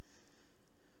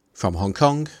From Hong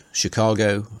Kong,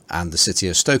 Chicago, and the city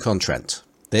of Stoke-on-Trent,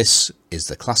 this is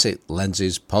the Classic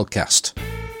Lenses podcast.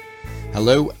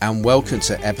 Hello and welcome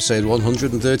to episode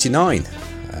 139.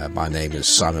 My name is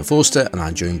Simon Forster and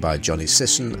I'm joined by Johnny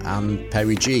Sisson and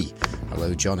Perry G.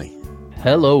 Hello, Johnny.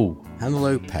 Hello. And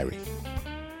hello, Perry.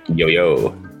 Yo,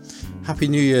 yo. Happy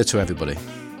New Year to everybody.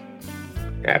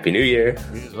 Happy New Year.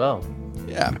 You as well.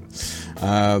 Yeah.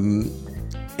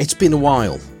 It's been a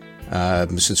while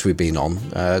since we've been on.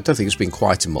 I don't think it's been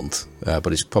quite a month, but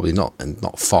it's probably not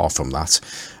far from that.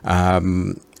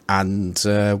 And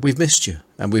we've missed you,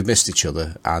 and we've missed each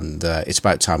other, and it's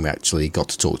about time we actually got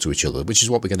to talk to each other, which is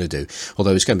what we're going to do,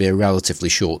 although it's going to be a relatively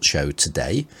short show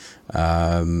today.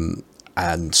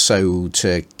 And so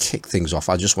to kick things off,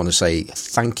 I just want to say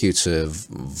thank you to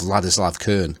Vladislav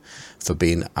Kern for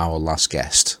being our last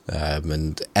guest,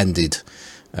 and ended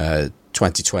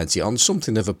 2020 on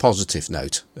something of a positive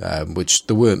note, which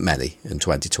there weren't many in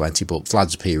 2020, but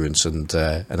Vlad's appearance and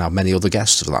our many other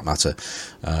guests for that matter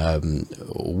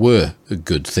were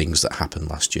good things that happened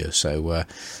last year. So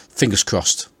fingers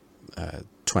crossed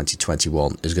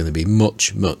 2021 is going to be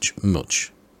much, much,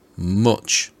 much,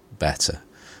 much better.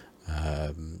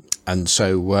 And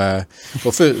so,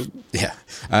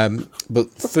 but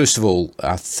first of all,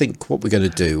 I think what we're going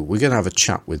to do, we're going to have a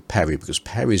chat with Perry, because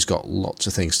Perry's got lots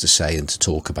of things to say and to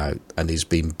talk about, and he's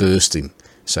been bursting.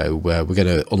 So we're going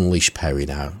to unleash Perry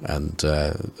now and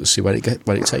see where it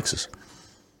takes us.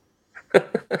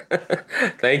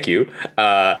 Thank you.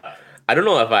 I don't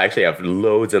know if I actually have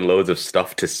loads and loads of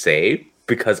stuff to say,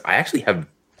 because I actually have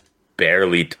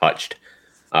barely touched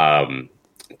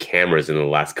cameras in the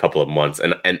last couple of months,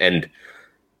 and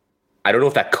I don't know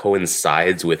if that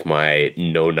coincides with my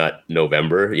no nut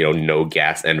November, no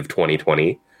gas end of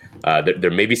 2020. There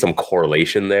may be some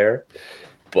correlation there,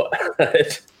 but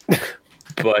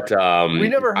we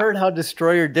never heard how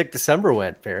Destroyer Dick December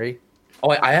went, Perry. Oh,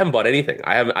 I haven't bought anything.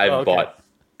 I've okay. bought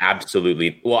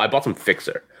absolutely. Well, I bought some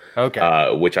Fixer,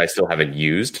 okay, which I still haven't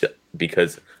used,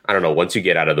 because I don't know. Once you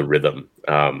get out of the rhythm,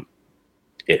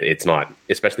 it's not,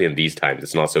 especially in these times,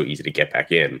 it's not so easy to get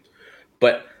back in.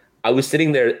 But I was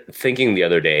sitting there thinking the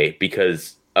other day,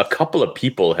 because a couple of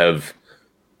people have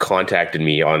contacted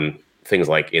me on things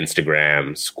like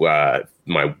Instagram,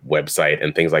 my website,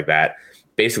 and things like that,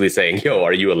 basically saying, "Yo,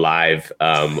 are you alive?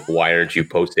 Why aren't you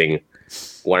posting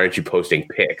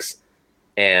pics?"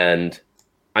 And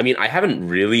I mean, I haven't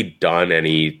really done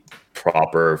any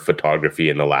proper photography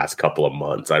in the last couple of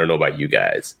months. I don't know about you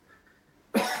guys.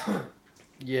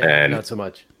 Yeah, not so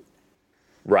much.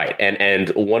 Right. And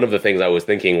one of the things I was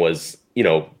thinking was,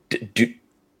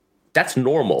 that's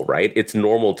normal, right? It's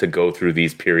normal to go through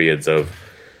these periods of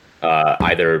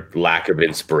either lack of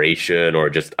inspiration or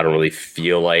just, I don't really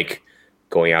feel like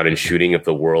going out and shooting if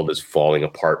the world is falling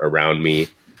apart around me.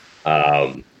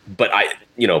 But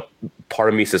part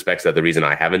of me suspects that the reason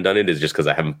I haven't done it is just because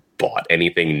I haven't bought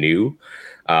anything new.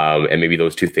 And maybe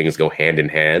those two things go hand in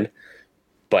hand.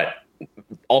 But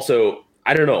also,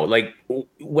 I don't know, like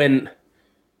when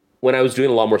I was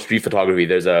doing a lot more street photography,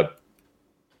 there's a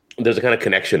kind of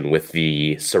connection with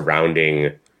the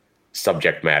surrounding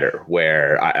subject matter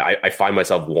where I find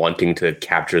myself wanting to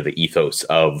capture the ethos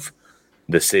of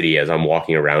the city as I'm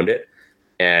walking around it.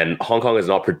 And Hong Kong has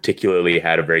not particularly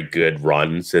had a very good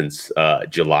run since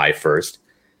July 1st.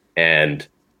 And,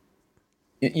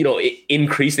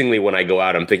 increasingly when I go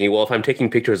out, I'm thinking, well, if I'm taking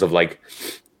pictures of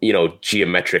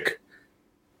geometric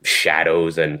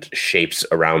shadows and shapes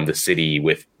around the city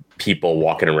with people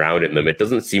walking around in them, it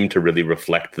doesn't seem to really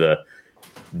reflect the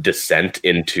descent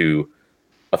into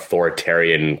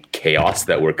authoritarian chaos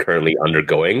that we're currently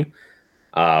undergoing.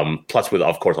 Plus with,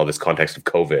 of course, all this context of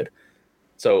COVID.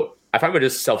 So I find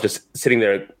myself just sitting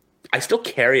there. I still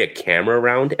carry a camera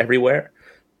around everywhere,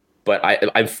 but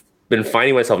I've been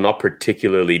finding myself not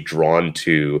particularly drawn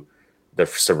to the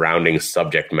surrounding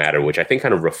subject matter, which I think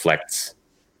kind of reflects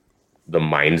the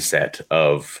mindset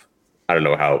of, I don't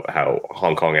know, how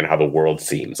Hong Kong and how the world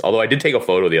seems. Although I did take a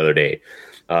photo the other day,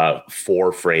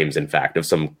 4 frames, in fact, of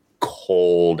some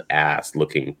cold ass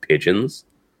looking pigeons.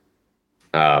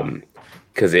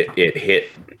 Because it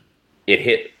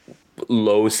hit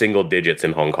low single digits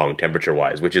in Hong Kong temperature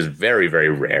wise, which is very, very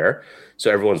rare. So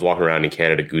everyone's walking around in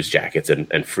Canada goose jackets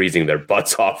and freezing their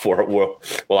butts off while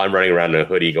I'm running around in a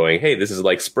hoodie going, hey, this is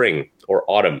like spring or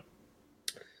autumn.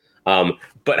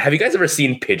 But have you guys ever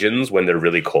seen pigeons when they're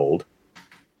really cold?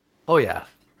 Oh, yeah.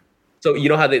 So you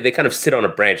know how they kind of sit on a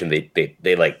branch and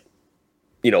they like,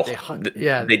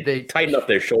 they tighten up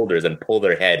their shoulders and pull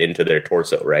their head into their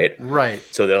torso, right? Right.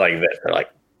 So they're like this. They're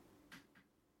like,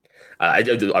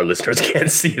 Our listeners can't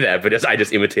see that, but I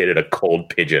just imitated a cold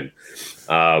pigeon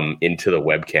into the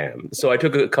webcam. So I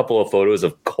took a couple of photos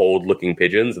of cold-looking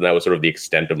pigeons, and that was sort of the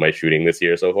extent of my shooting this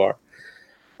year so far.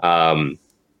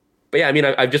 But yeah, I mean,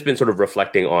 I've just been sort of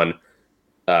reflecting on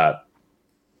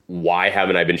why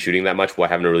haven't I been shooting that much? Why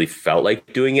haven't I really felt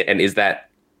like doing it? And is that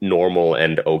normal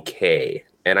and okay?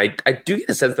 And I do get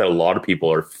a sense that a lot of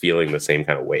people are feeling the same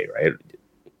kind of way, right?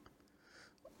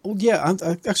 Well, yeah,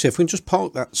 actually, if we can just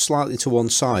park that slightly to one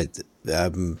side,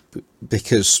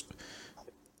 because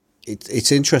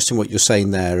it's interesting what you're saying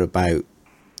there about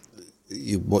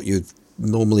what you've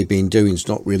normally been doing is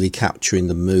not really capturing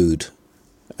the mood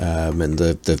and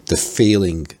the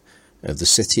feeling of the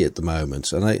city at the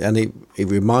moment, and it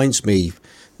reminds me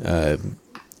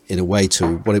in a way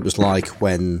to what it was like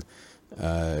when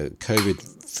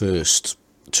COVID first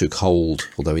took hold,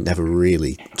 although it never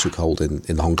really took hold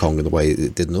in Hong Kong in the way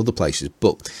it did in other places.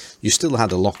 But you still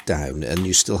had a lockdown, and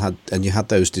you had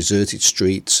those deserted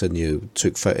streets, and you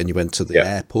went to the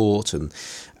airport, and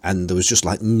there was just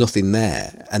like nothing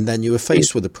there. And then you were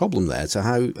faced with a problem there. So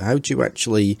how do you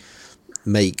actually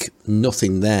make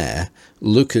nothing there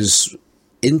look as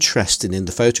interesting in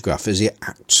the photograph as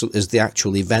the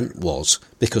actual event was?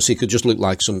 Because it could just look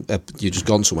like you just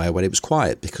gone somewhere where it was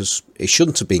quiet, because it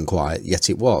shouldn't have been quiet, yet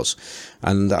it was.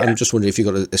 And I'm just wondering if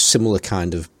you've got a similar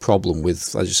kind of problem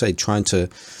with, as you say, trying to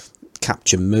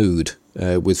capture mood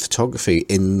with photography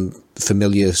in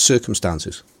familiar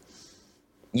circumstances.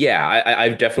 Yeah,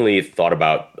 I've definitely thought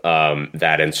about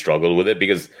that and struggled with it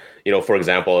because, for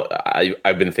example,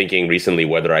 I've been thinking recently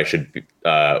whether I should,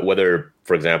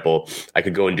 for example, I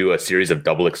could go and do a series of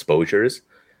double exposures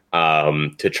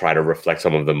to try to reflect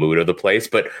some of the mood of the place.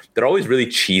 But they're always really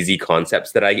cheesy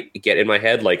concepts that I get in my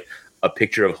head, like a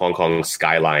picture of Hong Kong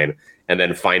skyline and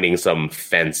then finding some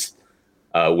fence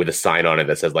with a sign on it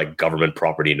that says like government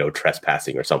property, no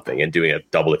trespassing or something, and doing a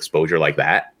double exposure like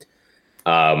that.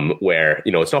 Where,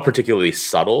 it's not particularly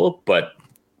subtle, but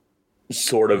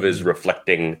sort of is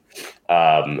reflecting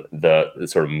the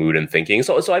sort of mood and thinking.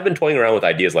 So I've been toying around with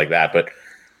ideas like that, but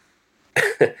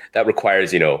that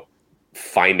requires,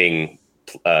 finding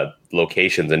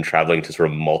locations and traveling to sort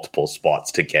of multiple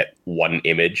spots to get one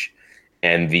image,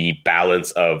 and the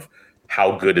balance of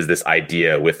how good is this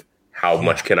idea with how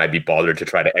much can I be bothered to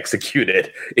try to execute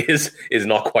it is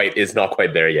not quite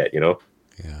there yet,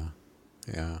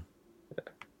 Yeah.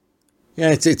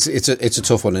 Yeah, it's a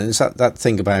tough one, and it's that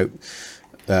thing about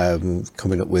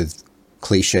coming up with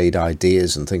cliched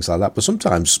ideas and things like that. But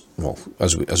sometimes, well,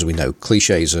 as we know,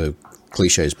 cliches are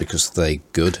cliches because they're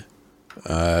good.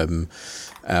 But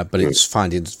it's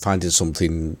finding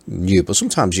something new. But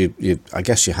sometimes I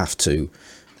guess you have to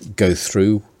go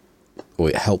through, or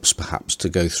it helps perhaps to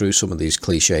go through some of these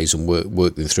cliches and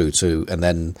work them through too, and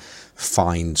then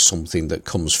find something that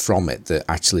comes from it that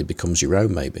actually becomes your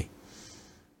own, maybe.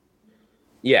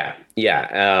 Yeah.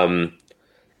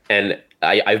 And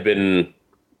I've been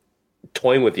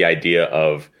toying with the idea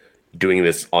of doing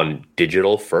this on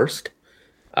digital first,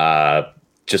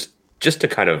 just to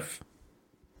kind of,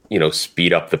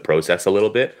 speed up the process a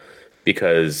little bit,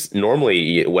 because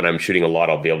normally when I'm shooting a lot,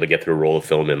 I'll be able to get through a roll of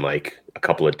film in like a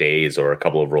couple of days or a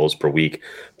couple of rolls per week.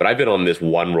 But I've been on this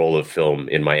one roll of film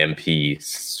in my MP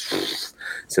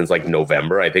since like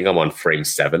November. I think I'm on frame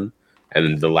 7,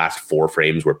 and the last 4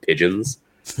 frames were pigeons.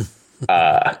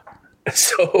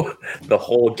 So the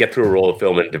whole get through a roll of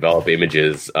film and develop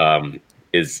images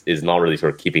is not really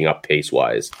sort of keeping up pace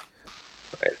wise.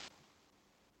 Right.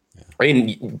 Yeah. I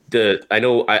mean, I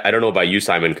don't know about you,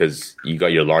 Simon, because you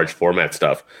got your large format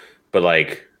stuff, but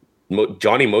like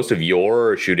Johnny, most of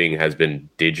your shooting has been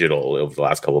digital over the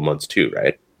last couple of months too,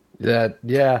 right?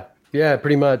 Yeah,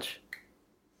 pretty much.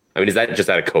 I mean, is that just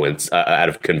out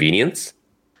of convenience?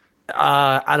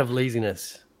 Out of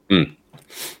laziness.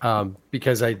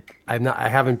 Because I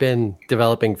haven't been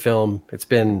developing film. It's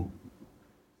been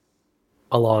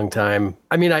a long time.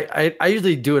 I mean, I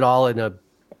usually do it all in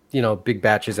big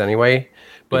batches anyway,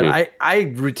 but I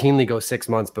routinely go 6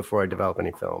 months before I develop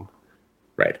any film.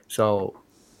 Right. So,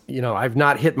 I've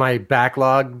not hit my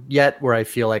backlog yet where I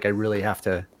feel like I really have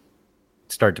to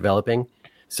start developing.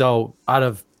 So out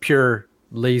of pure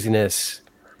laziness,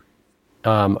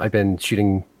 I've been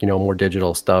shooting, more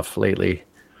digital stuff lately.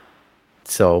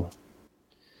 So,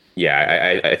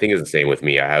 yeah, I think it's the same with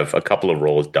me. I have a couple of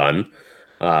rolls done,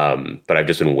 but I've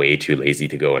just been way too lazy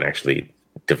to go and actually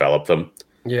develop them.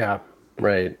 Yeah,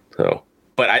 right. So,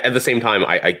 but at the same time,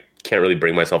 I can't really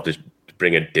bring myself to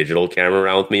bring a digital camera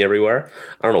around with me everywhere.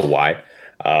 I don't know why.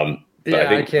 But yeah,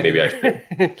 I think maybe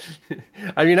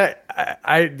I mean,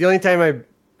 I the only time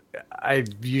I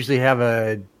usually have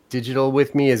a digital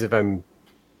with me as if I'm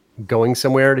going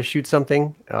somewhere to shoot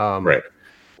something. Right.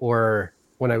 Or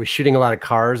when I was shooting a lot of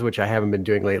cars, which I haven't been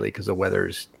doing lately because the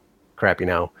weather's crappy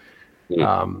now.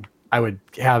 I would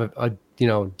have a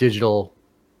digital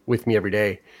with me every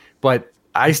day, but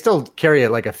I still carry it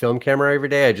like a film camera every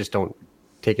day. I just don't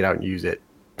take it out and use it.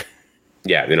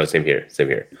 Yeah, same here.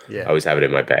 Yeah. I always have it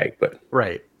in my bag, but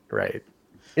Right.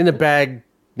 In the bag,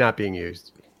 not being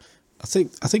used. I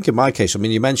think in my case, I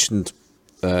mean, you mentioned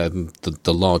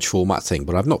the large format thing,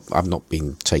 but I've not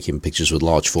been taking pictures with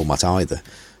large format either.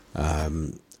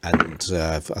 And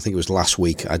I think it was last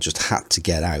week I just had to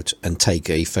get out and take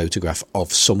a photograph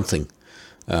of something.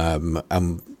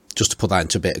 Just to put that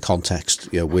into a bit of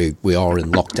context, we are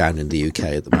in lockdown in the UK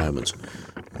at the moment,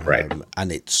 right,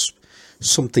 and it's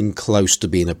something close to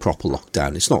being a proper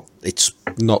lockdown. It's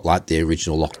not like the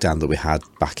original lockdown that we had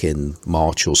back in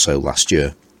March or so last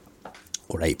year,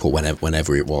 or April,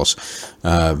 whenever it was.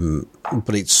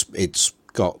 But it's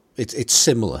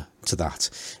similar to that,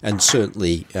 and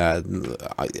certainly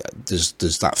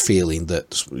there's that feeling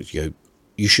that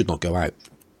you should not go out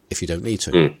if you don't need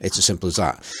to. It's as simple as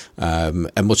that.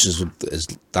 And much as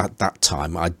that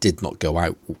time, I did not go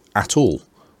out at all.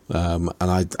 And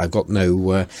I've got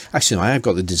no. Actually, no, I have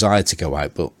got the desire to go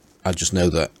out, but I just know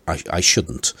that I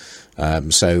shouldn't.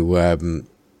 So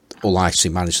all I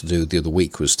actually managed to do the other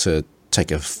week was to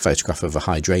take a photograph of a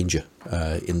hydrangea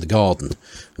in the garden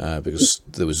because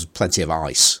there was plenty of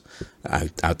ice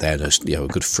out there, and a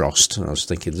good frost. And I was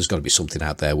thinking, there's got to be something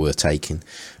out there worth taking,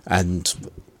 and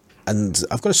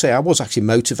I've got to say, I was actually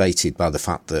motivated by the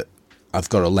fact that I've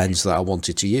got a lens that I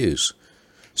wanted to use.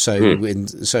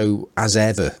 So as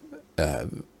ever,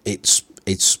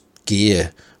 it's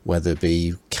gear, whether it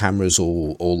be cameras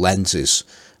or lenses,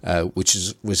 which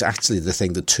was actually the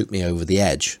thing that took me over the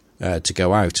edge to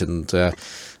go out. And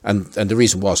the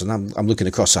reason was, and I'm looking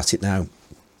across at it now,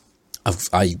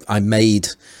 I made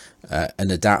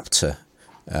an adapter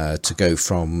to go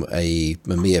from a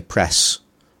Mamiya Press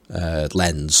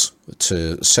lens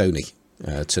to Sony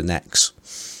to Nex,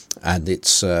 and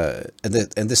it's and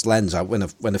this lens. When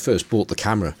I first bought the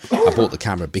camera, I bought the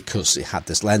camera because it had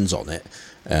this lens on it,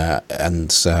 so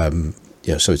it's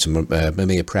a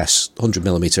Mamiya Press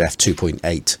 100mm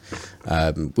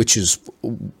f2.8, which is,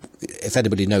 if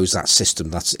anybody knows that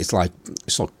system, it's not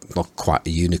quite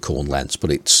a unicorn lens, but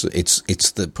it's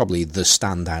probably the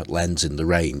standout lens in the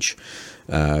range,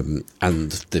 and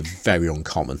they're very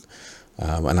uncommon.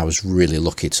 And I was really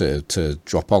lucky to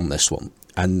drop on this one.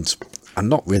 And I'm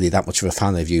not really that much of a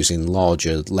fan of using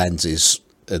larger lenses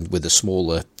and with a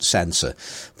smaller sensor,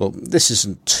 but this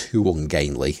isn't too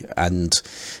ungainly. And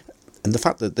the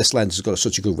fact that this lens has got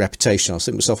such a good reputation, I was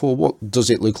thinking to myself, well, what does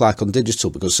it look like on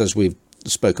digital? Because as we've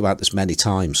spoke about this many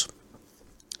times,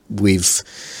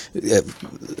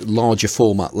 larger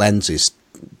format lenses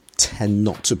tend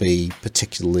not to be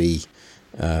particularly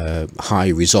high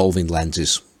resolving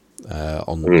lenses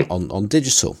on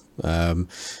digital,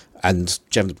 and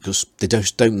generally because they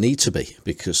don't need to be,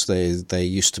 because they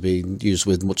used to be used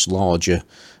with much larger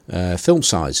film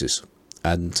sizes.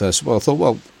 And so I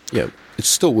thought, it's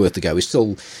still worth the go. It's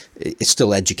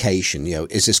still education.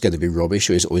 Is this going to be rubbish,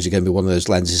 or is it going to be one of those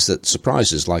lenses that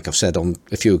surprises? Like I've said on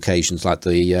a few occasions, like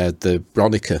the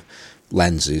Bronica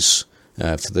lenses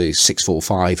for the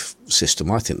 645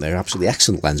 system. I think they're absolutely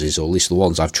excellent lenses, or at least the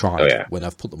ones I've tried when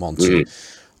I've put them onto the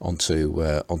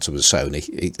Sony.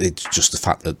 It's just the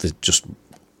fact that they're just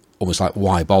almost like,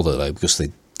 why bother though? Because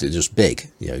they're just big.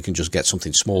 You can just get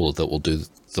something smaller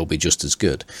they'll be just as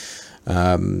good.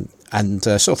 And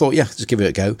so I thought, just give it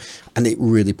a go, and it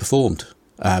really performed.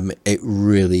 It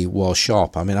really was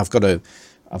sharp. I mean, I've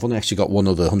only actually got one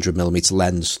other 100mm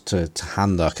lens to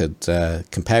hand that I could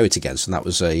compare it against, and that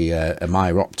was a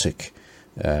Meyer Optic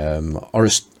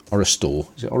Oristor.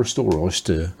 Is it Oristor or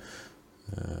Oristor?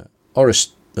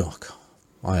 Oh God,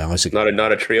 my eyes are...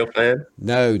 Not a trio plan.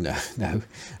 No.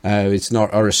 It's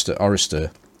not Oristor.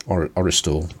 100mm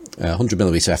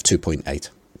f2.8.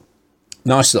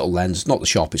 Nice little lens, not the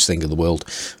sharpest thing in the world,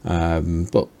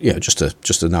 but just a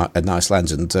nice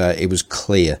lens, and it was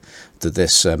clear that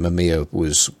this Mamiya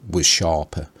was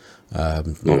sharper.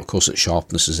 Not of course that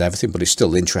sharpness is everything, but it's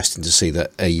still interesting to see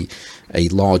that a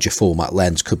larger format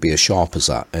lens could be as sharp as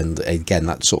that, and again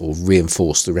that sort of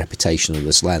reinforced the reputation of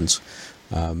this lens.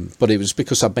 But it was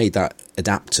because I made that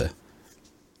adapter.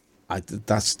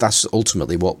 That's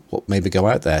ultimately what made me go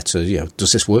out there to,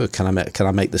 does this work? Can I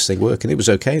make this thing work? And it was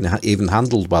okay, and it even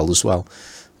handled well as well.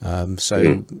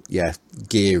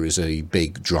 Gear is a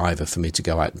big driver for me to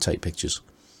go out and take pictures.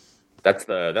 That's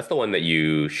the one that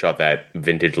you shot that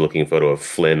vintage looking photo of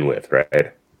Flynn with,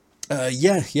 right?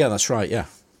 Yeah, that's right. Yeah.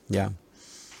 Yeah.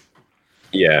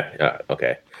 Yeah.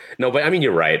 Okay. No, but I mean,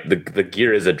 you're right. The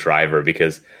gear is a driver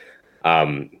because, I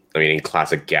mean, in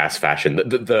classic gas fashion,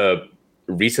 the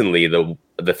recently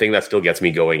the thing that still gets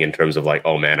me going in terms of like,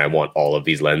 oh man, I want all of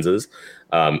these lenses,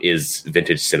 is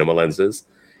vintage cinema lenses.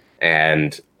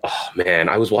 And oh man,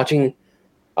 I was watching.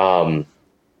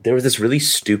 There was this really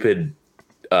stupid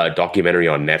documentary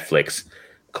on Netflix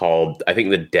called, I think,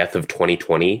 The Death of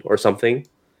 2020 or something.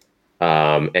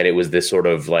 And it was this sort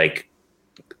of like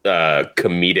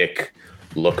comedic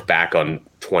look back on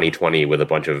 2020 with a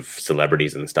bunch of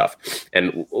celebrities and stuff.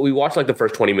 And we watched like the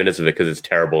first 20 minutes of it because it's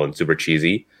terrible and super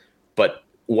cheesy. But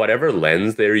whatever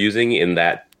lens they're using in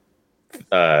that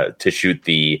to shoot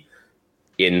the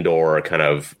indoor kind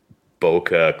of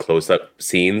bokeh close-up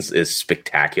scenes is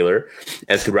spectacular.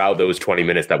 And throughout those 20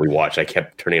 minutes that we watched, I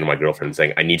kept turning to my girlfriend and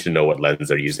saying, I need to know what lens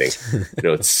they're using.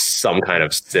 It's some kind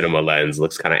of cinema lens,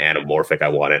 looks kind of anamorphic. I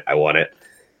want it.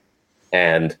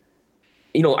 And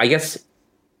I guess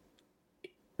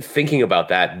thinking about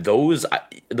that, those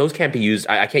can't be used.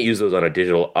 I can't use those on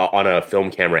a film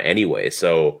camera anyway.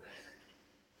 So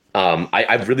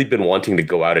I've really been wanting to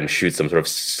go out and shoot some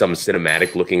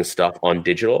cinematic looking stuff on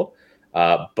digital.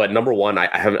 But number one, I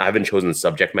haven't chosen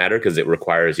subject matter because it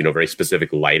requires, very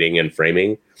specific lighting and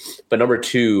framing. But number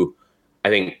two, I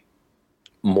think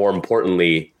more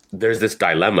importantly, there's this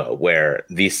dilemma where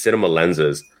these cinema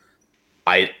lenses,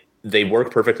 they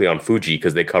work perfectly on Fuji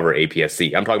because they cover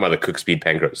APS-C. I'm talking about the Cookspeed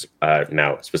Penchros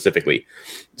now specifically.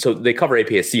 So they cover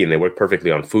APS-C and they work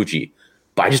perfectly on Fuji.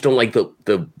 But I just don't like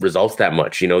the results that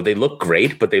much. They look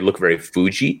great, but they look very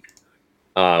Fuji.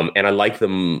 And I like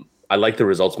them. I like the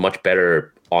results much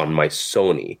better on my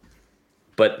Sony.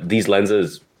 But these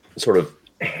lenses sort of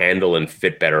handle and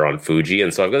fit better on Fuji.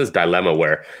 And so I've got this dilemma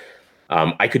where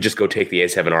I could just go take the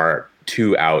A7R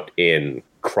II out in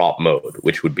crop mode,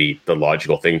 which would be the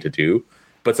logical thing to do.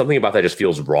 But something about that just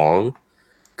feels wrong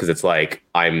because it's like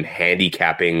I'm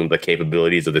handicapping the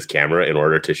capabilities of this camera in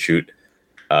order to shoot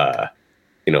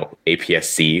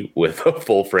APS-C with a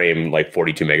full frame, like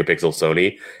 42 megapixel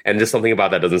Sony. And just something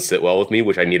about that doesn't sit well with me,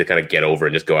 which I need to kind of get over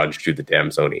and just go out and shoot the damn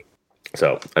Sony.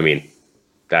 So, I mean,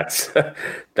 that's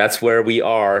where we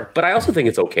are. But I also think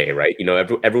it's okay, right?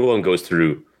 Everyone goes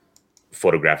through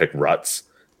photographic ruts.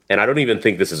 And I don't even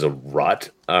think this is a rut.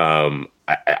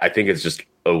 I think it's just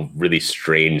a really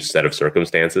strange set of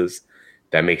circumstances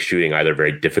that makes shooting either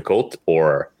very difficult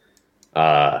or,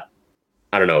 I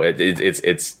don't know.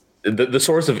 It's the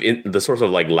source of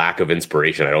like lack of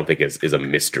inspiration. I don't think is a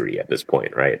mystery at this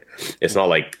point, right? It's not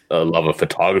like a love of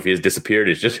photography has disappeared.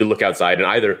 It's just you look outside, and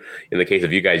either in the case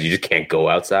of you guys, you just can't go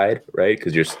outside, right?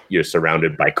 Because you're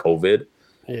surrounded by COVID.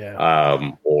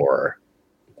 Yeah. Or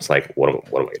it's like, what am I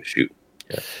going to shoot?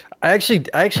 Yeah. I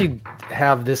actually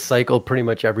have this cycle pretty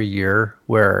much every year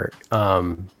where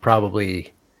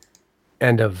probably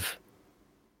end of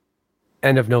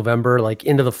November, like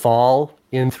into the fall,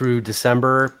 in through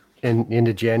December and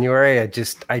into January, I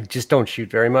just don't shoot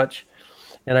very much.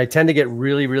 And I tend to get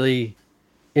really, really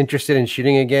interested in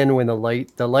shooting again when the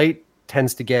light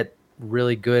tends to get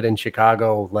really good in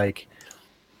Chicago, like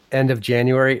end of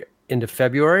January into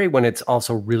February, when it's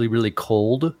also really, really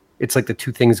cold. It's like the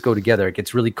two things go together. It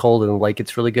gets really cold and the light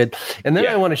gets really good. And then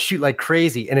I want to shoot like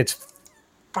crazy and it's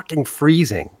fucking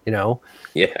freezing,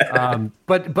 Yeah.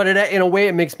 But in a way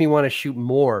it makes me want to shoot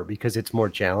more because it's more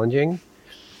challenging.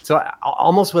 So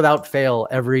almost without fail,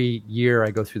 every year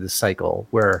I go through this cycle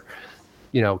where,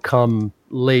 come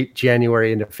late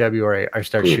January into February, I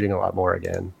start shooting a lot more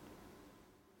again.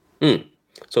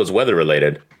 So it's weather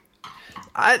related.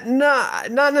 Not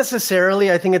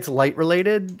necessarily. I think it's light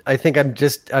related. I think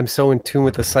I'm so in tune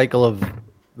with the cycle of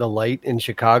the light in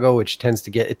Chicago, which tends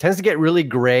to get really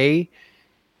gray,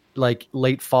 like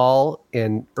late fall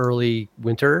and early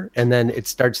winter, and then it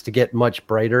starts to get much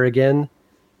brighter again.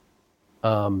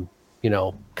 Kind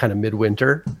of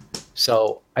midwinter.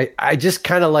 So I just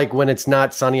kind of like when it's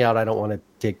not sunny out, I don't want to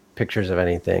take pictures of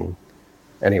anything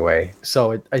anyway.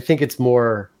 So I think it's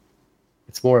more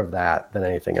of that than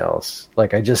anything else.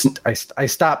 Like I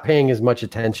stopped paying as much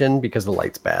attention because the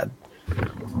light's bad.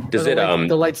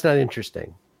 The light's not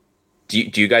interesting. Do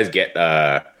you guys get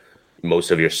most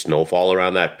of your snowfall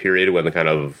around that period when the kind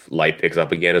of light picks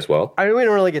up again as well? I mean, we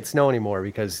don't really get snow anymore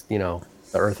because, the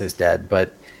earth is dead.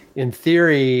 But in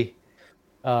theory,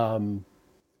 yeah,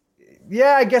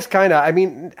 I guess kind of. I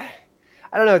mean,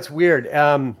 I don't know. It's weird.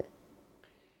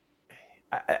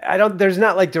 There's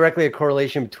not like directly a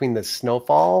correlation between the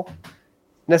snowfall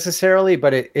necessarily,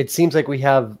 but it seems like we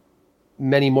have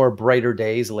many more brighter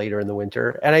days later in the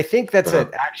winter. And I think that's an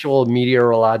actual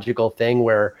meteorological thing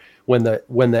where when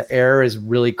the air is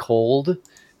really cold,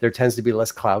 there tends to be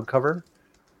less cloud cover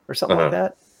or something like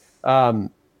that.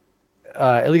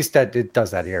 At least that it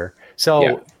does that here.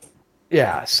 So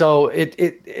so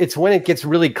it's when it gets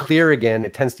really clear again,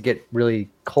 it tends to get really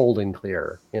cold and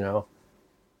clear, you know?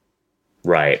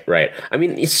 Right. I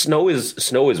mean, snow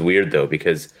is weird though,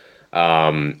 because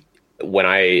when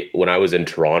I was in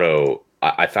Toronto,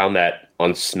 I found that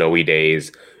on snowy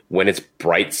days, when it's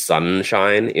bright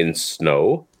sunshine in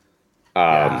snow,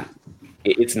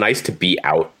 it's nice to be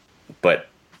out, but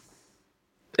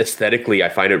aesthetically, I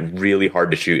find it really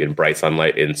hard to shoot in bright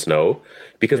sunlight in snow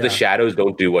because the shadows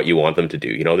don't do what you want them to do.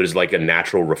 You know, there's like a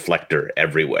natural reflector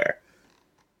everywhere.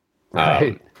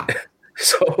 Right.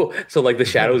 So like the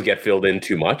shadows get filled in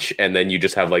too much, and then you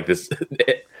just have like this,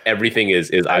 everything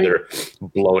is either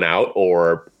blown out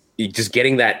or just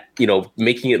getting that, you know,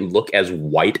 making it look as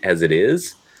white as it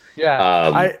is.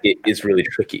 Yeah. It's really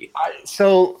tricky.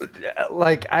 So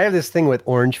like I have this thing with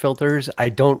orange filters.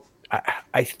 I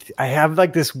have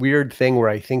like this weird thing where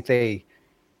I think they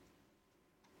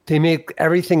make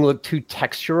everything look too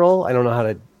textural. I don't know how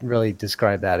to really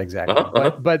describe that exactly,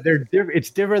 but it's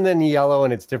different than yellow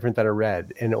and it's different than a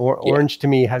red. And orange to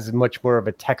me has much more of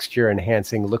a texture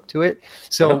enhancing look to it.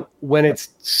 So when it's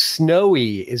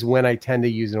snowy is when I tend to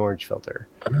use an orange filter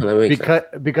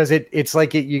because it's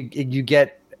like you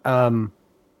get the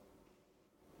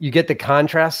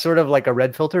contrast sort of like a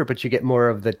red filter, but you get more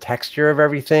of the texture of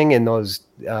everything and those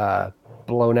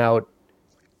blown out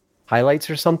highlights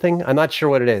or something. I'm not sure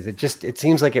what it is. It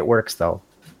seems like it works though.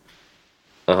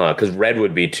 Because red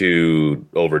would be too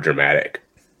over dramatic.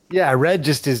 Yeah, red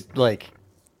just is like,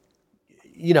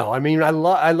 you know, I mean, I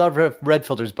love red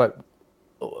filters, but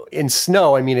in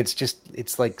snow, I mean,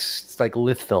 it's like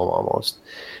lith film almost.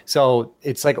 So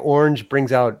it's like orange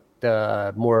brings out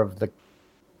more of the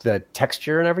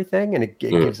texture and everything, and it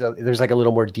gives there's like a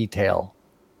little more detail,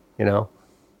 you know.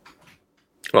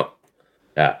 Oh,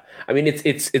 yeah. I mean,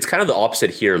 it's kind of the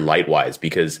opposite here light wise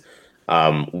because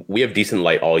we have decent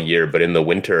light all year, but in the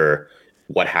winter,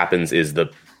 what happens is the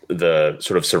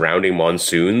sort of surrounding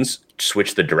monsoons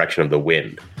switch the direction of the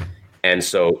wind, and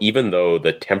so even though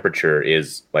the temperature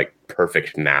is like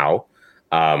perfect now,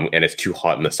 and it's too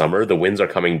hot in the summer, the winds are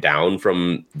coming down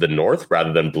from the north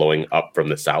rather than blowing up from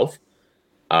the south.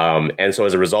 And so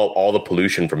as a result, all the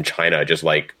pollution from China just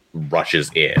like rushes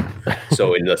in.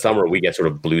 So in the summer, we get sort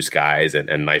of blue skies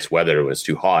and nice weather when it's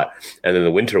too hot. And then in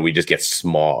the winter, we just get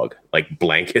smog, like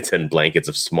blankets and blankets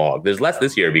of smog. There's less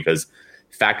this year because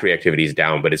factory activity is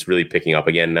down, but it's really picking up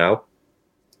again now.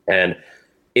 And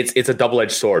it's a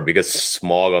double-edged sword because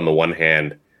smog on the one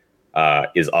hand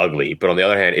is ugly, but on the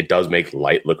other hand, it does make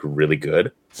light look really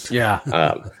good. Yeah.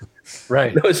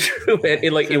 Right. No, it's true, man.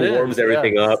 It warms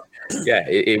everything up. Yeah,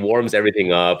 it warms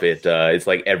everything up. It's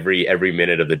like every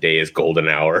minute of the day is golden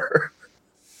hour.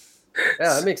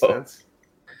 Yeah, that makes sense.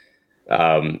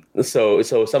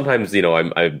 So sometimes, you know,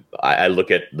 I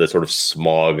look at the sort of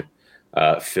smog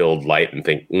filled light and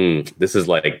think, this is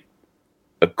like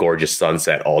a gorgeous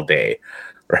sunset all day,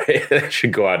 right? I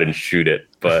should go out and shoot it,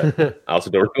 but I also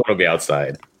don't really want to be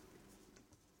outside.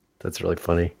 That's really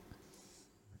funny.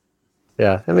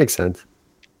 Yeah, that makes sense.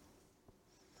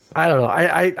 I don't know.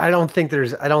 I don't think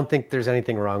there's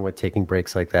anything wrong with taking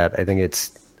breaks like that. I think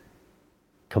it's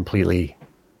completely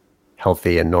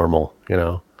healthy and normal, you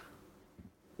know?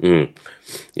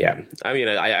 Yeah. I mean,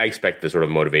 I expect the sort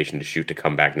of motivation to shoot to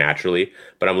come back naturally,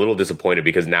 but I'm a little disappointed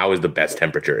because now is the best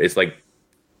temperature. It's like,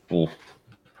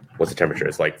 what's the temperature?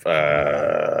 It's like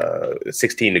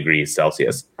 16 degrees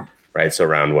Celsius, right? So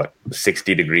around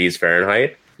 60 degrees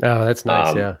Fahrenheit. Oh, that's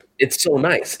nice. Yeah. It's so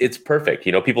nice. It's perfect.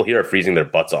 You know, people here are freezing their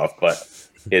butts off, but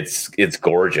it's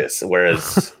gorgeous.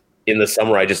 Whereas in the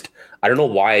summer, I don't know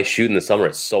why I shoot in the summer.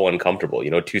 It's so uncomfortable.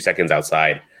 You know, 2 seconds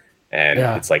outside and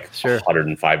it's like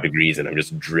 105 degrees and I'm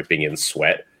just dripping in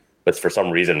sweat. But for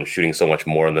some reason, I'm shooting so much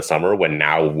more in the summer when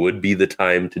now would be the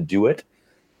time to do it.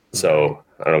 So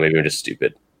I don't know. Maybe I'm just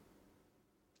stupid.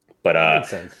 But that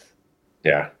makes sense.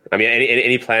 Yeah. I mean,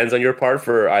 any plans on your part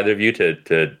for either of you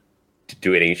to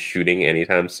do any shooting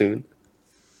anytime soon?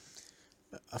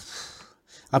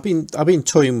 I've been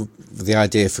toying with the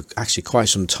idea for actually quite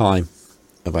some time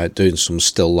about doing some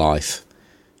still life,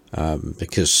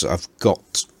 because I've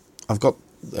got I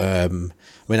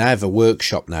have a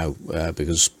workshop now,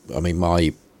 because when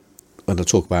I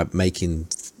talk about making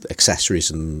accessories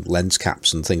and lens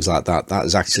caps and things like that, that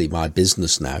is actually my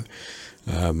business now.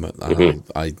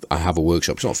 I have a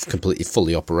workshop. It's not completely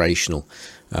fully operational,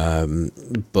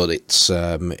 but it's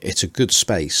a good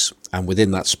space, and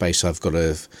within that space, I've got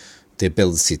the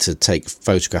ability to take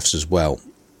photographs as well.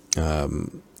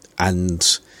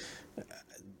 And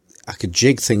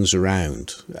jig things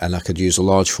around, and I could use a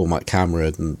large format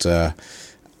camera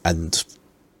and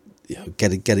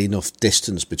get enough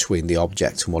distance between the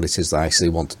object and what it is that I actually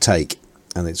want to take.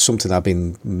 And it's something I've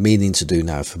been meaning to do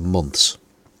now for months.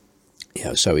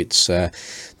 So it's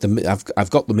I've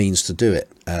got the means to do it,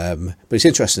 but it's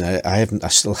interesting. I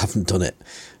still haven't done it,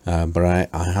 but I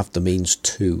have the means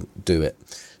to do it.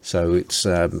 So it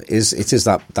is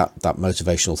that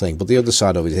motivational thing. But the other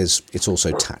side of it is it's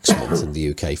also tax month in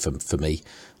the UK for me.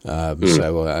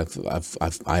 So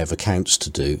I have accounts to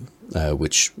do,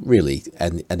 which really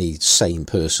any sane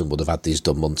person would have had these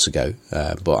done months ago.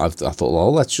 But I thought,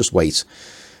 well, let's just wait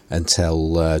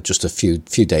until just a few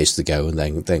days to go, and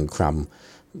then cram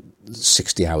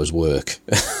 60 hours work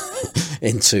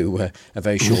into a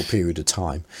very short period of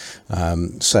time.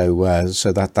 So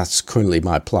that's currently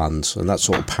my plans, and that's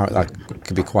sort of that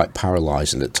can be quite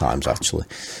paralysing at times, actually.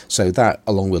 So that,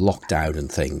 along with lockdown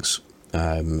and things,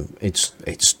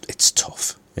 it's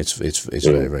tough. It's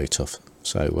very, very tough.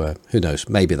 So who knows?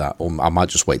 Maybe that, or I might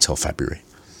just wait till February.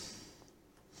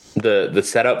 The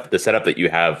setup that you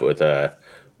have with a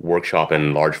workshop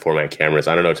and large format cameras,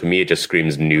 I don't know, to me it just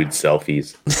screams nude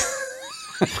selfies.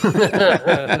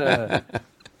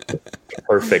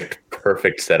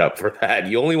 perfect setup for that.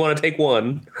 You only want to take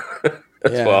one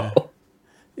as well.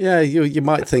 Yeah, you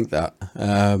might think that.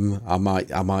 I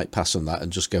might pass on that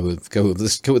and just go with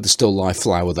the still life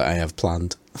flower that I have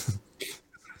planned.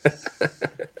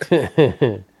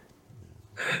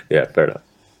 Yeah, fair enough.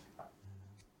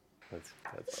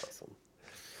 That's awesome.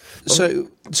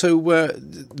 So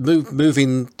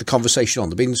moving the conversation on,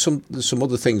 there've been some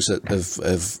other things that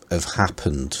have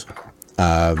happened,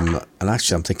 and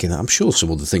actually I'm thinking I'm sure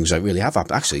some other things don't really have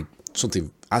happened. Actually,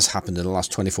 something has happened in the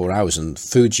last 24 hours, and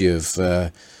Fuji have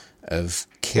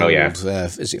killed.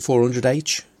 Is it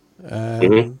 400H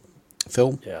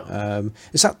film? Yeah.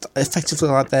 Is that effectively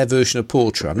like their version of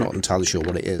Portra? I'm not entirely sure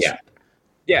what it is. Yeah.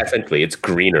 Essentially, it's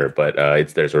greener, but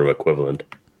it's their sort of equivalent.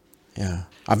 Yeah.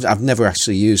 I've never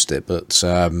actually used it, but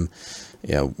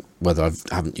whether I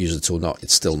haven't used it or not,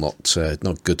 it's still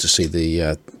not good to see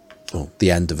the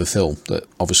end of a film. That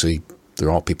obviously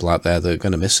there are people out there that are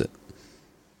going to miss it.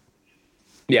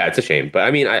 Yeah, it's a shame, but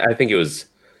I mean, I think it was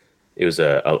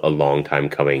a long time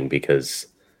coming because,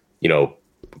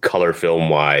 color film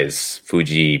wise,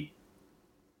 Fuji.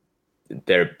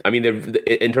 They're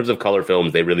in terms of color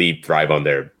films, they really thrive on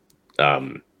their,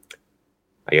 I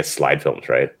guess, slide films,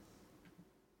 right?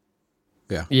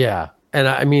 Yeah, and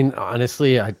I mean,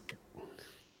 honestly, I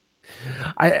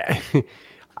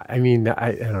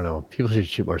don't know. People should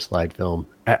shoot more slide film.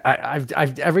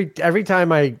 I've every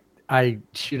time I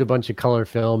shoot a bunch of color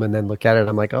film and then look at it,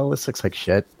 I'm like, oh, this looks like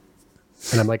shit,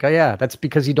 and I'm like, oh yeah, that's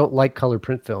because you don't like color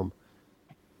print film,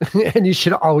 and you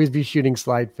should always be shooting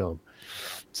slide film.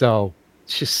 So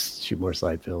just shoot more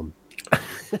slide film.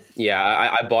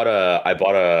 Yeah, I bought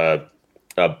a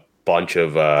bunch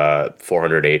of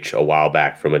 400H a while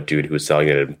back from a dude who was selling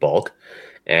it in bulk,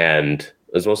 and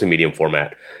it was mostly medium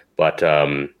format, but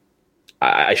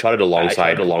I shot it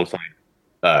alongside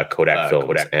Kodak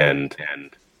films, and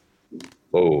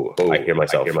I hear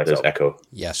myself. There's echo.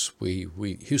 Yes, we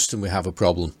Houston, we have a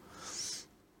problem.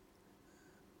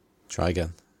 Try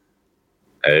again.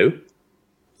 Oh?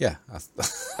 Yeah.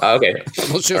 Okay.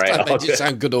 I'm not sure if that made it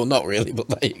sound good or not, really, but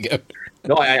there you go.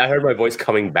 No, I heard my voice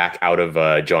coming back out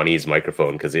of Johnny's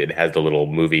microphone because it has the little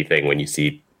movie thing when you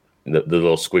see the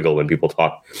little squiggle when people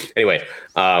talk. Anyway,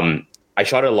 I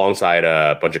shot it alongside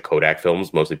a bunch of Kodak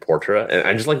films, mostly Portra, and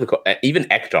I just like even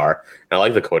Ektar. And I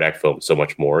like the Kodak films so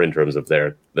much more in terms of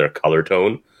their color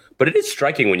tone. But it is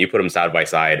striking when you put them side by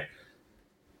side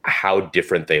how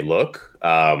different they look.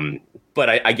 But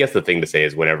I guess the thing to say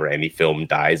is whenever any film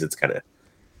dies, it's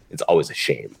it's always a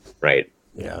shame, right?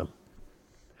 Yeah.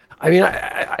 I mean,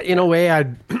 in a way,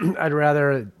 I'd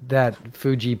rather that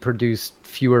Fuji produced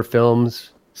fewer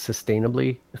films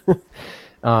sustainably,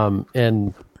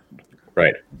 and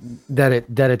right that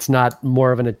it's not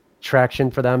more of an attraction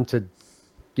for them to,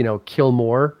 kill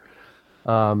more.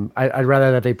 I'd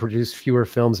rather that they produce fewer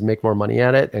films and make more money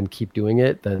at it and keep doing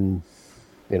it than,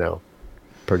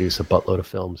 produce a buttload of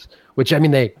films. Which, I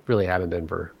mean, they really haven't been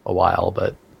for a while,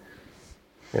 but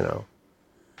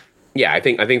Yeah, I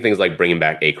think things like bringing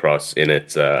back Across in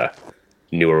its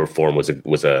newer form was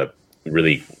a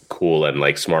really cool and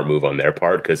like smart move on their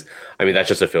part, because I mean that's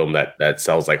just a film that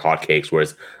sells like hotcakes.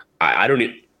 Whereas I don't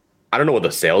know what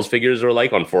the sales figures are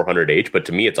like on 400H, but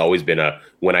to me it's always been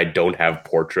when I don't have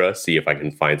Portra, see if I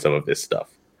can find some of this stuff.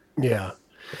 Yeah,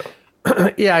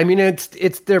 yeah. I mean it's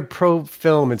their pro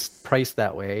film. It's priced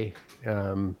that way,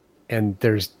 and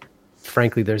there's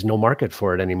frankly, there's no market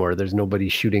for it anymore. There's nobody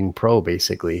shooting pro,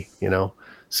 basically, you know?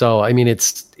 So, I mean,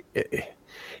 it's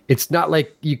not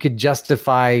like you could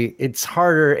justify. It's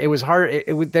harder. It was hard.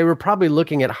 They were probably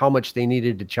looking at how much they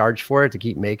needed to charge for it to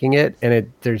keep making it.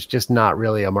 And there's just not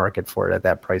really a market for it at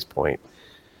that price point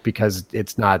because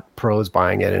it's not pros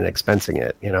buying it and expensing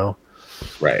it, you know?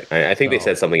 Right. I think they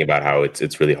said something about how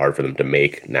it's really hard for them to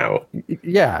make now.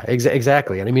 Yeah,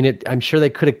 exactly. And I mean, I'm sure they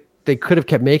could have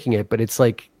kept making it, but it's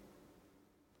like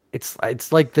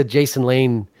the Jason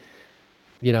Lane,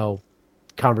 you know,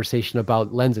 conversation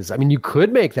about lenses. I mean, you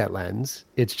could make that lens.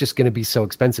 It's just going to be so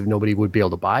expensive, nobody would be able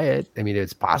to buy it. I mean,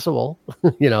 it's possible,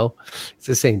 you know, it's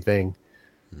the same thing.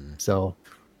 So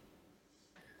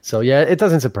yeah, it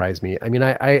doesn't surprise me. I mean,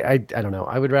 I don't know.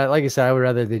 I would rather, like I said, I would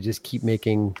rather they just keep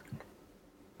making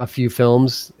a few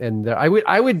films, and I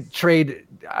would trade.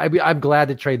 I'm glad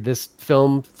to trade this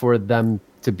film for them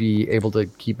to be able to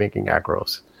keep making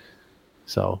Acros.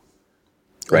 So,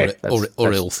 right,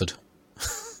 or Ilford.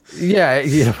 Yeah,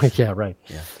 right.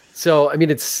 Yeah. So I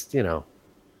mean, it's, you know,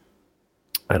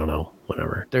 I don't know,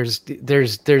 whatever.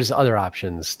 There's other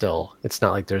options still. It's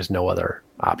not like there's no other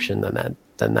option than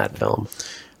that film.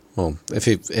 Well, if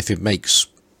it makes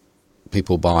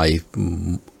people buy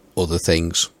other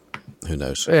things, who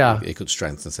knows? Yeah, it could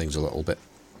strengthen things a little bit.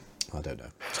 I don't know.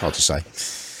 It's hard to say.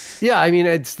 Yeah, I mean,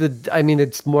 it's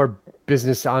more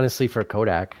business, honestly, for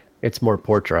Kodak. It's more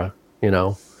Portra, you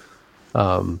know.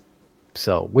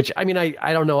 So, which, I mean,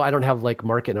 I don't know. I don't have like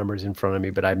market numbers in front of me,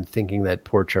 but I'm thinking that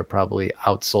Portra probably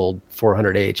outsold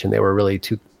 400H, and they were really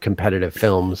two competitive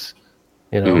films,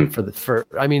 you know. You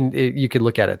could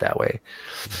look at it that way.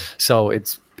 So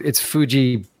it's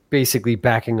Fuji basically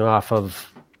backing off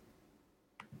of,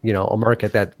 you know, a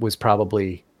market that was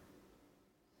probably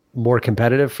more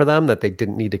competitive for them that they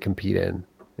didn't need to compete in,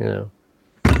 you know.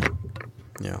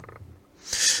 Yeah.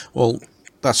 Well,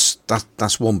 that's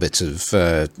one bit of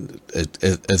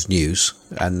news,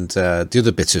 and the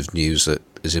other bit of news that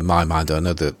is in my mind, I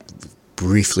know that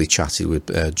briefly chatted with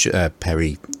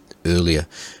Perry earlier,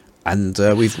 and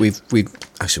we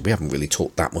haven't really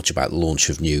talked that much about the launch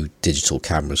of new digital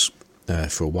cameras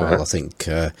for a while. I think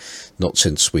not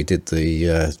since we did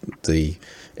the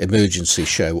emergency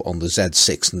show on the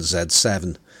Z6 and the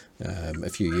Z7 a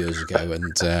few years ago,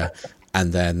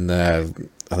 and then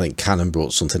I think Canon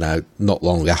brought something out not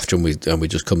long after, and we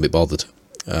just couldn't be bothered.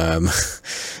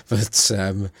 But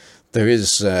there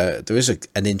is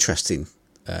an interesting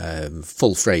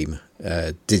full frame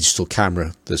digital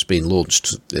camera that's been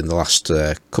launched in the last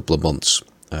couple of months,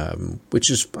 which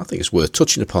I think is worth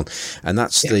touching upon, and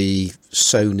that's the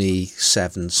Sony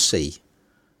 7C.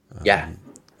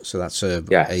 So that's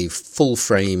a full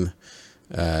frame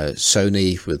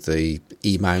Sony with the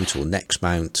E mount or Nex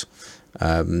mount.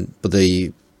 But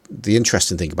the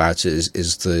interesting thing about it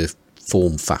is the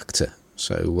form factor.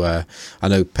 So I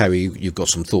know, Perry, you've got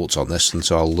some thoughts on this, and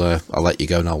so I'll let you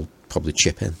go, and I'll probably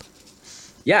chip in.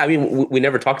 Yeah, I mean, we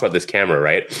never talked about this camera,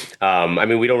 right? I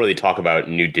mean, we don't really talk about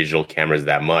new digital cameras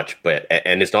that much,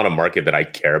 and it's not a market that I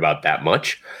care about that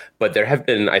much. But there have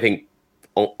been, I think,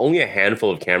 only a handful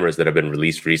of cameras that have been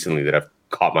released recently that have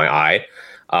caught my eye.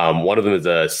 One of them is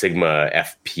a Sigma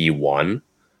FP1.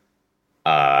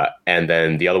 And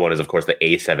then the other one is, of course, the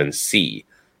A7C.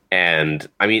 And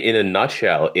I mean, in a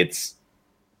nutshell, it's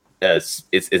an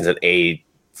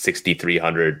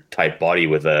A6300 type body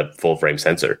with a full frame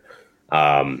sensor.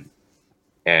 And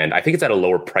I think it's at a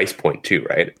lower price point too,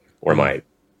 right? Or am I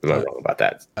wrong about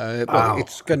that? Well,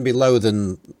 it's going to be lower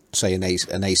than, say, an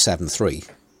A7 III.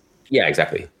 Yeah,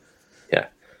 exactly. Yeah.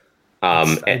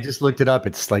 I just looked it up.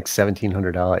 It's like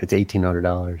 $1,700. It's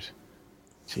 $1,800.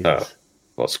 Oh,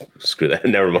 well, screw that.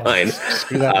 Never mind. Yeah,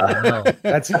 screw that. No.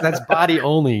 That's body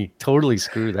only. Totally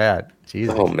screw that.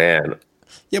 Jesus. Oh man.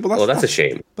 Yeah, but that's a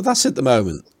shame. But that's at the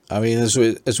moment. I mean,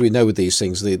 as we know with these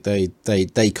things, they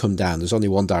come down. There's only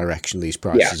one direction these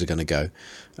prices are going to go,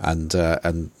 and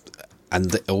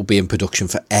it will be in production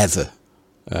forever.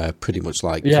 Pretty much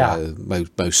like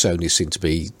most Sony seem to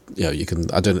be. You know, you can.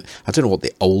 I don't know what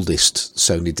the oldest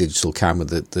Sony digital camera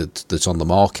that's on the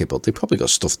market, but they probably got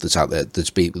stuff that's out there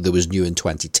that was new in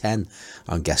 2010.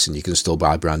 I'm guessing you can still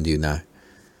buy brand new now.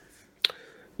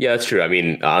 Yeah, that's true. I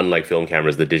mean, unlike film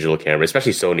cameras, the digital camera,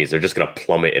 especially Sony's, they're just going to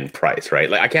plummet in price, right?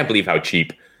 Like, I can't believe how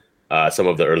cheap some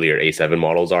of the earlier A7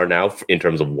 models are now in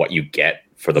terms of what you get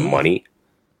for the money.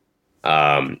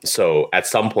 So at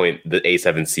some point, the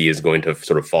A7C is going to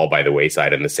sort of fall by the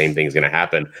wayside, and the same thing is going to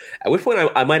happen. At which point,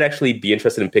 I might actually be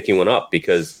interested in picking one up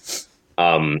because,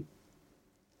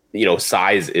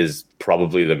 size is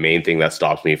probably the main thing that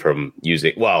stops me from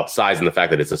using. Well, size and the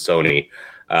fact that it's a Sony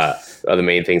are the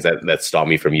main things that stop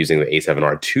me from using the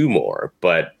A7R2 more.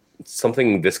 But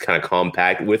something this kind of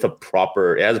compact with it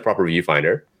has a proper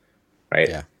viewfinder, right?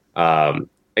 Yeah.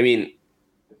 I mean,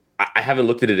 I haven't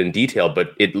looked at it in detail,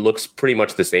 but it looks pretty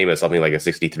much the same as something like a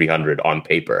 6300 on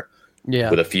paper.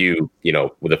 Yeah. With a few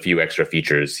extra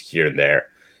features here and there.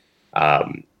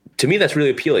 To me, that's really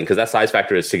appealing because that size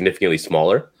factor is significantly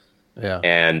smaller. Yeah.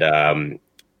 And, I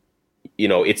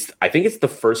think it's the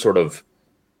first sort of,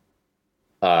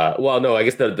 I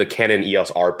guess the Canon EOS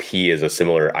RP is a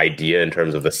similar idea in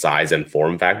terms of the size and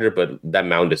form factor, but that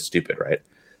mount is stupid, right?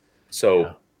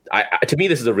 So to me,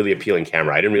 this is a really appealing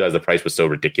camera. I didn't realize the price was so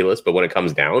ridiculous, but when it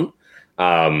comes down,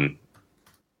 I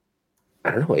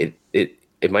don't know,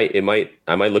 I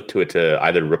might look to it to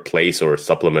either replace or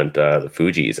supplement the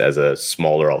Fujis as a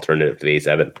smaller alternative to the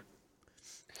A7.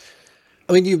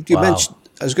 I mean, you mentioned.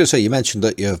 I was going to say you mentioned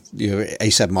that your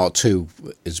A7 Mark II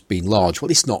has been large. Well,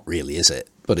 it's not really, is it?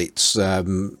 But it's. I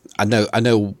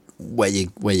know where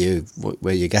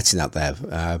you're getting at there,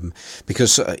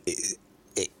 because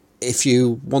if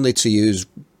you wanted to use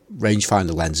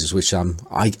rangefinder lenses, which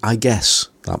I guess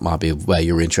that might be where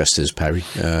your interest is, Perry,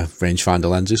 rangefinder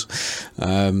lenses,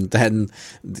 then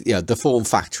the form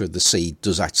factor of the C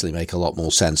does actually make a lot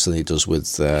more sense than it does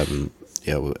with an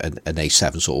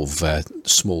A7 sort of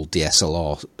small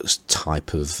DSLR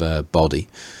type of body.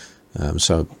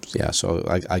 So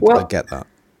I get that.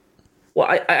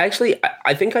 Well, I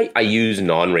think I use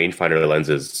non-rangefinder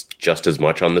lenses just as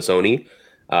much on the Sony.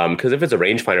 Because if it's a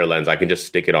rangefinder lens, I can just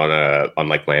stick it on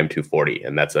like my M240,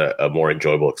 and that's a more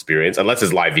enjoyable experience. Unless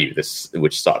it's live view,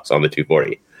 which sucks on the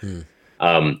 240.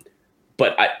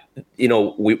 But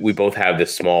we both have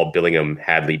this small Billingham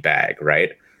Hadley bag,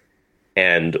 right?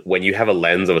 And when you have a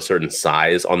lens of a certain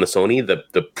size on the Sony,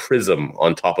 the prism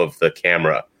on top of the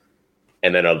camera,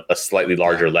 and then a slightly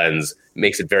larger lens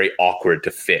makes it very awkward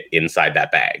to fit inside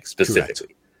that bag specifically.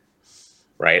 Correct.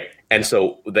 Right. And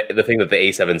so the thing that the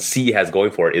A7C has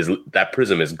going for it is that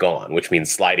prism is gone, which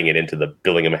means sliding it into the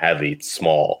Billingham Hadley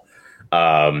small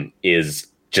is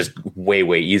just way,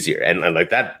 way easier. And like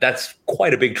that's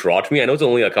quite a big draw to me. I know it's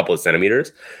only a couple of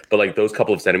centimeters, but like those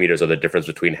couple of centimeters are the difference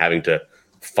between having to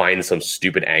find some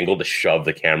stupid angle to shove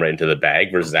the camera into the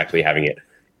bag versus actually having it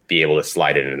be able to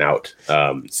slide in and out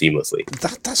seamlessly.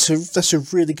 That's a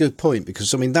really good point,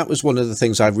 because I mean that was one of the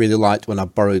things I really liked when I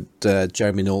borrowed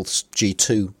Jeremy North's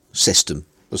G2 system.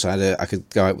 Was I could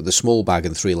go out with a small bag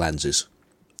and 3 lenses,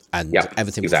 and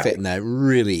everything would fit in there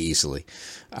really easily,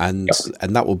 and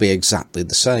that will be exactly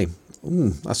the same.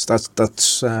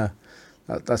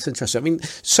 That's interesting. I mean,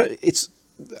 so it's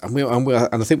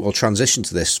and I think we'll transition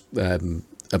to this.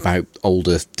 About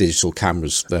older digital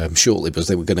cameras shortly, because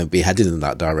they were going to be heading in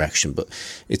that direction. But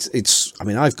it's. I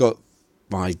mean, I've got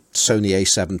my Sony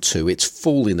A7 II. It's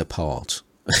falling apart,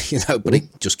 but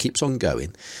it just keeps on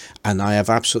going, and I have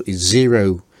absolutely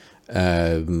zero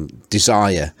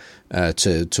desire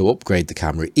to upgrade the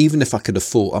camera, even if I could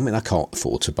afford. I mean, I can't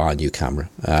afford to buy a new camera,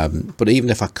 but even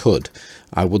if I could,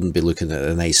 I wouldn't be looking at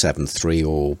an A7 III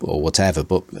or whatever.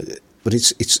 But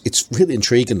it's really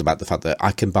intriguing about the fact that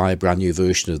I can buy a brand new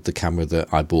version of the camera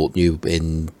that I bought new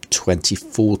in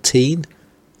 2014,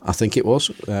 I think it was,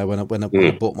 when I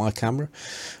bought my camera.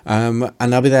 And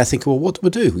I'll be there thinking, well, what do I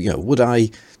do? Would I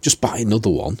just buy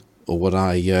another one? Or would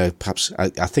I perhaps...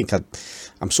 I think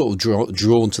I'm sort of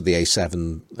drawn to the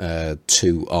A7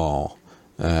 IIR, or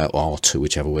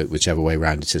R2, whichever way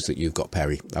around it is that you've got,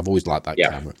 Perry. I've always liked that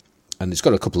camera. And it's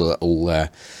got a couple of little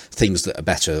things that are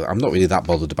better. I'm not really that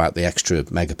bothered about the extra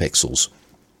megapixels.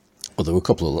 Well, there were a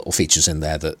couple of little features in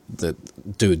there that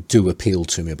do appeal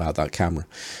to me about that camera.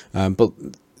 But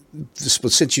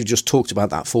since you just talked about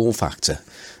that form factor,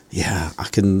 I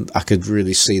could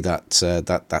really see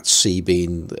that C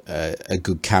being a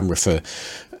good camera for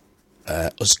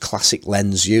us classic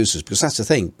lens users, because that's the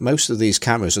thing. Most of these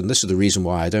cameras, and this is the reason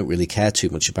why I don't really care too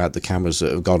much about the cameras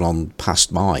that have gone on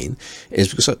past mine,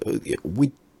 is because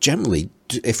we generally,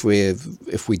 if we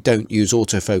don't use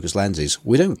autofocus lenses,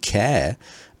 we don't care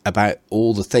about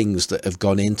all the things that have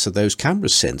gone into those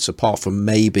cameras since, apart from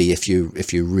maybe if you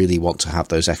really want to have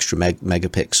those extra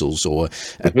megapixels or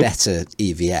a better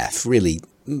EVF. Really,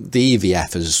 the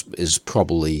EVF is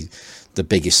probably the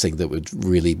biggest thing that would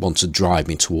really want to drive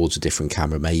me towards a different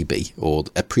camera, maybe, or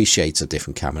appreciate a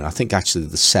different camera. And I think actually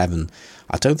the 7,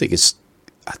 I don't think it's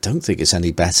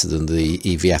any better than the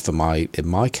EVF in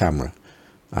my camera,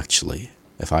 actually.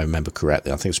 if I remember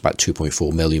correctly. I think it's about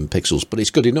 2.4 million pixels, but it's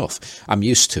good enough. I'm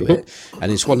used to it,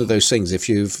 and it's one of those things. If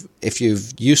you've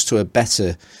used to a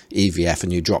better EVF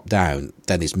and you drop down,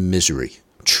 then it's misery,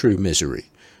 true misery.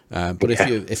 But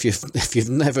if you've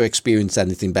never experienced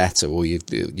anything better, or you've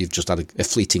just had a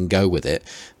fleeting go with it,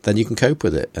 then you can cope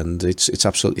with it, and it's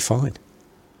absolutely fine.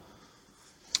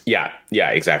 Yeah,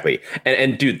 exactly.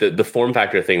 And dude, the form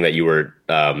factor thing that you were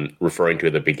referring to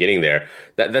at the beginning there,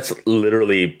 that's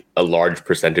literally a large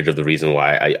percentage of the reason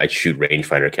why I shoot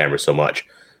rangefinder cameras so much.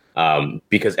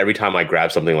 Because every time I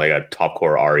grab something like a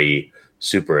Topcore RE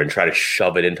Super and try to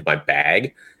shove it into my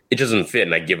bag, it doesn't fit,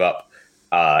 and I give up.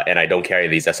 And I don't carry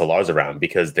these SLRs around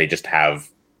because they just have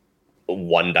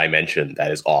one dimension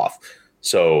that is off.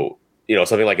 So,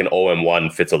 something like an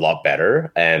OM1 fits a lot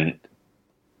better. And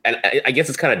I guess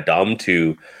it's kind of dumb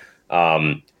to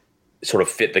sort of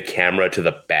fit the camera to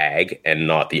the bag and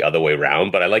not the other way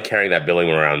around. But I like carrying that billing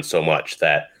around so much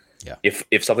that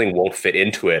if something won't fit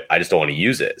into it, I just don't want to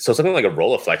use it. So something like a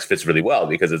Rolleiflex fits really well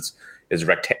because it's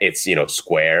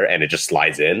square and it just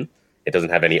slides in. It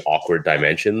doesn't have any awkward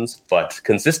dimensions, but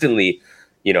consistently,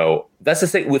 that's the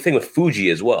thing with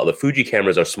Fuji as well. The Fuji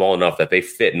cameras are small enough that they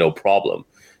fit no problem.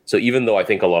 So even though I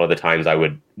think a lot of the times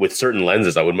with certain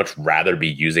lenses, I would much rather be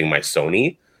using my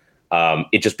Sony,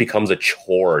 it just becomes a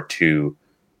chore to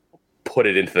put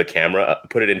it into the camera,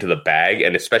 put it into the bag,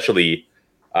 and especially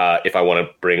if I want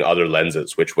to bring other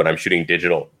lenses, which when I'm shooting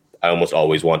digital, I almost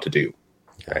always want to do,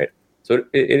 right? So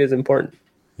it is important.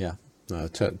 Yeah, no, I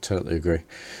totally agree.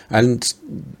 And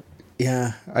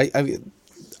yeah, I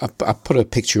put a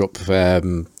picture up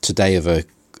today of a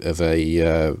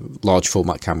large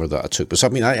format camera that I took. But so, I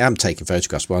mean, I am taking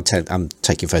photographs, but I'm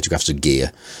taking photographs of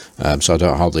gear, so I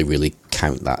don't hardly really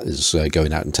count that as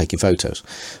going out and taking photos.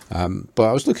 But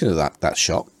I was looking at that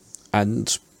shot,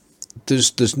 and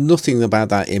there's nothing about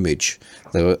that image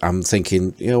that I'm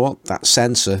thinking, you know what, that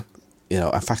sensor,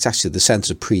 in fact, actually the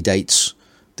sensor predates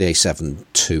the A7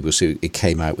 II, so it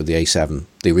came out with the A7,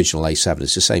 the original A7.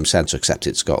 It's the same sensor, except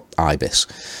it's got IBIS.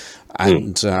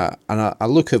 And I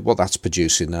look at what that's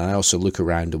producing, and I also look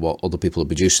around at what other people are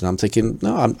producing. I'm thinking,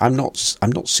 no, I'm not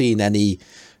seeing any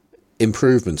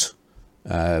improvement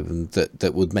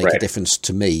that would make a difference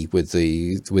to me with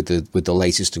the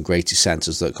latest and greatest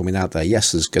sensors that are coming out there.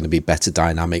 Yes, there's going to be better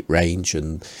dynamic range,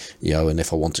 and and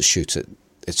if I want to shoot at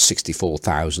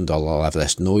 64,000, I'll have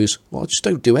less noise. Well, I just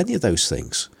don't do any of those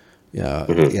things.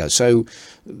 So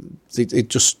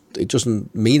it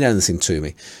doesn't mean anything to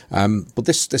me. But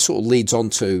this sort of leads on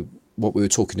to what we were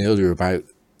talking earlier about.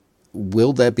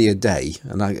 Will there be a day?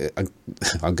 And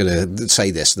I'm going to say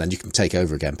this, and then you can take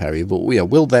over again, Perry. But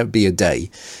will there be a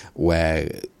day where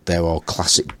there are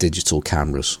classic digital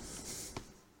cameras?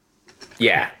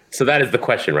 Yeah. So that is the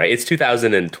question, right? It's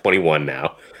 2021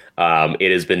 now.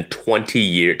 It has been 20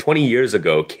 years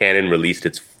ago, Canon released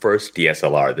its first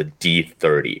DSLR, the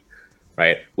D30.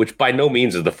 Right, which by no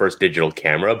means is the first digital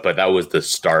camera, but that was the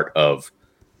start of,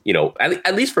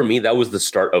 at least for me, that was the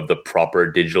start of the proper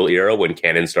digital era when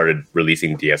Canon started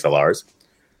releasing DSLRs.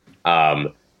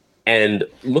 And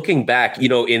looking back,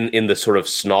 in the sort of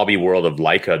snobby world of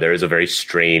Leica, there is a very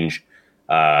strange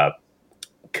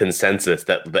consensus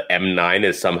that the M9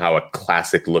 is somehow a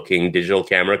classic looking digital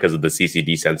camera because of the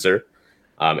CCD sensor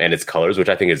and its colors, which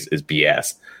I think is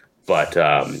BS. But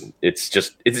it's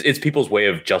just it's people's way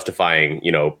of justifying,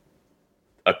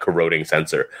 a corroding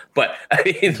sensor. But I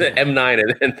mean, the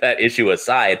M9 and that issue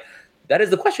aside, that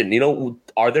is the question.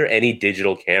 Are there any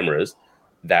digital cameras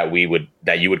that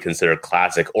you would consider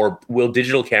classic, or will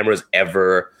digital cameras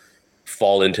ever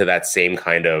fall into that same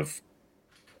kind of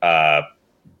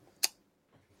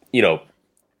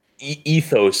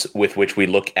ethos with which we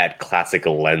look at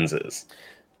classical lenses?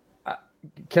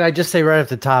 Can I just say right off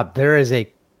the top, there is a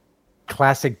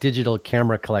classic digital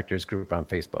camera collectors group on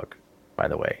Facebook, by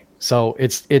the way. So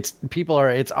it's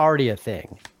already a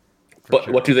thing. But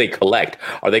sure. What do they collect?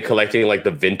 Are they collecting like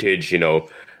the vintage,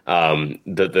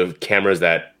 the cameras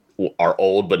that are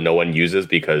old but no one uses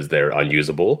because they're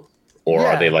unusable? Or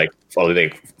are they like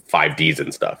 5Ds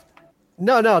and stuff?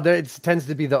 No, it tends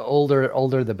to be the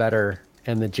older the better,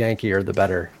 and the jankier the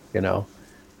better,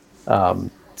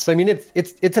 So I mean,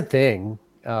 it's a thing.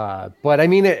 But I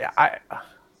mean,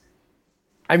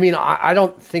 I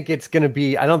don't think it's going to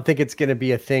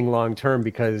be a thing long term,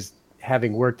 because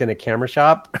having worked in a camera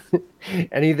shop,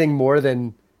 anything more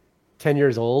than 10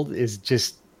 years old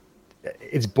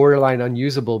it's borderline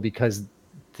unusable, because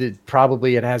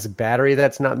probably it has a battery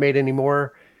that's not made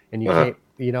anymore, and you can't,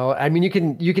 I mean,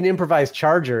 you can improvise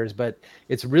chargers, but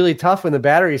it's really tough when the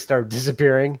batteries start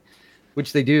disappearing,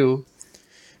 which they do.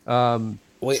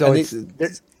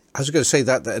 I was going to say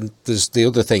that, and there's the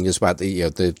other thing is about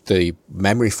the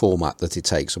memory format that it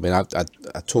takes. I mean, I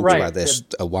talked about this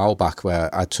a while back,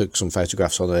 where I took some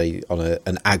photographs on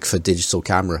an Agfa digital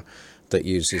camera that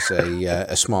uses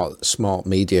a smart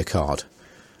media card,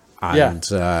 and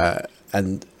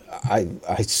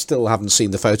I still haven't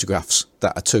seen the photographs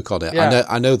that I took on it. Yeah.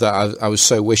 I know that I was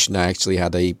so wishing I actually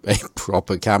had a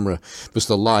proper camera, because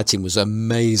the lighting was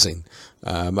amazing.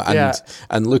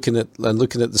 And looking at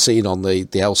the scene on the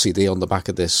LCD on the back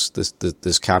of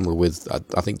this camera with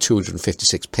I think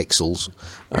 256 pixels,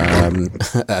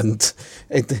 and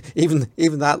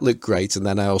even that looked great. And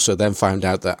then I also found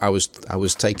out that I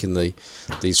was taking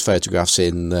these photographs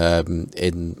in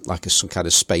like some kind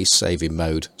of space saving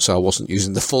mode, so I wasn't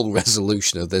using the full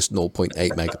resolution of this 0.8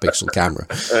 megapixel camera.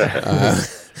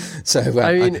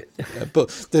 But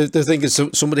the thing is,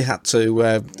 somebody had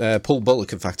to Paul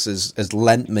Bullock, in fact, has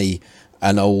lent me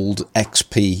an old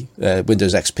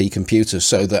Windows XP computer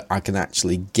so that I can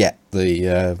actually get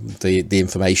the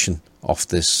information off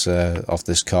this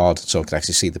card, so I can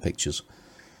actually see the pictures.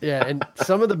 Yeah, and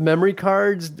some of the memory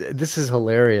cards, this is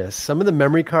hilarious. Some of the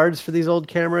memory cards for these old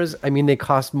cameras, I mean, they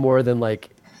cost more than a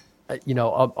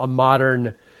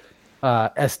modern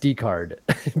SD card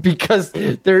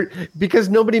because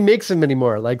nobody makes them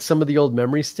anymore. Like some of the old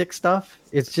memory stick stuff,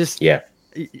 it's just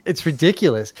it's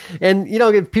ridiculous. And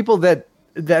people that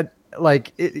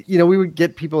like we would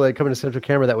get people that come into Central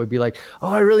Camera that would be like, oh,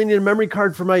 I really need a memory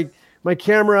card for my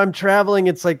camera. I'm traveling.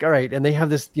 It's like, all right, and they have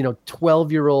this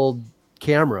 12-year-old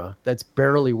camera that's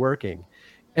barely working.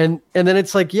 And then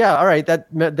it's like, yeah, all right, that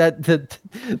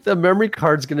the memory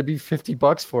card's going to be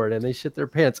 $50 for it, and they shit their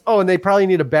pants. Oh, and they probably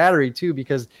need a battery too,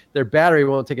 because their battery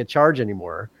won't take a charge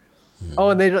anymore. Oh,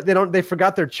 and they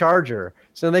forgot their charger,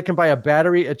 so they can buy a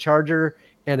battery, a charger,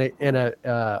 and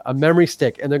a memory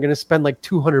stick, and they're going to spend like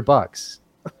 $200.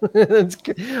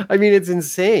 I mean, it's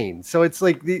insane. So it's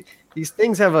like these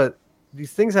things have a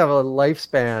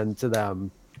lifespan to them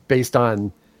based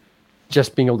on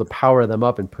just being able to power them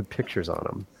up and put pictures on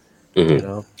them.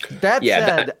 Mm-hmm. That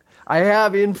said, I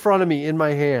have in front of me in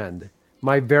my hand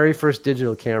my very first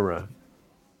digital camera,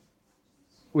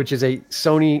 which is a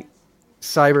Sony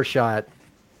CyberShot.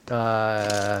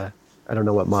 I don't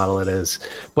know what model it is,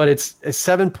 but it's a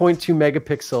 7.2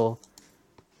 megapixel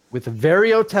with a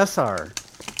Vario Tessar.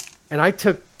 And I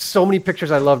took so many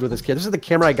pictures I loved with this kid. This is the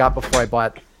camera I got before I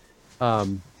bought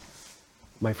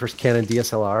my first Canon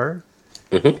DSLR.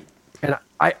 Mm-hmm. And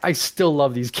I still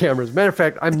love these cameras. Matter of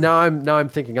fact, I'm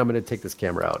thinking I'm going to take this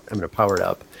camera out. I'm going to power it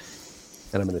up,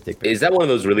 and I'm going to take pictures. Is that one of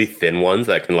those really thin ones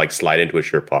that can like slide into a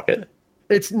shirt pocket?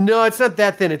 It's not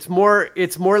that thin.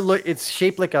 It's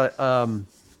shaped like a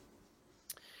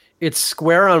it's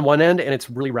square on one end and it's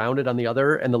really rounded on the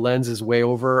other, and the lens is way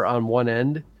over on one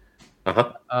end.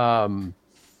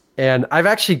 And I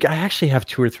actually have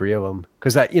 2 or 3 of them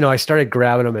because I started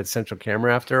grabbing them at Central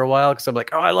Camera after a while because I'm like,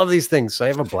 oh, I love these things. So I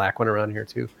have a black one around here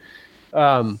too.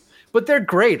 But they're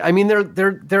great. I mean,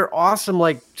 they're awesome.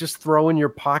 Like just throw in your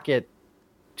pocket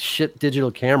shit digital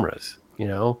cameras,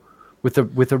 with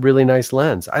a really nice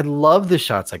lens. I love the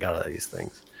shots I got out of these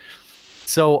things.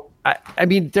 So I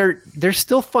mean, they're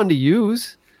still fun to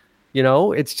use.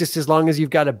 It's just as long as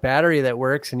you've got a battery that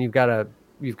works and you've got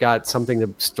something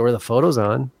to store the photos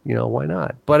on, why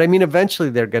not? But I mean, eventually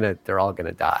they're all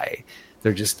gonna die.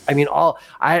 They're just, I mean,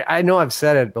 I know I've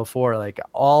said it before, like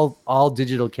all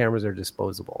digital cameras are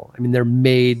disposable. I mean, they're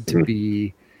made to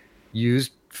be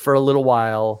used for a little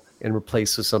while and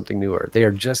replaced with something newer. They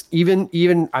are just even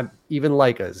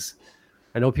Leicas.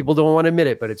 I know people don't want to admit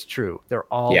it, but it's true. They're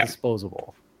all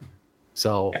disposable.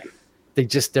 So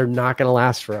they're not going to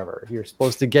last forever. You're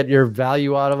supposed to get your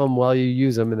value out of them while you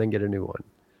use them and then get a new one.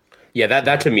 Yeah,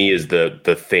 that to me is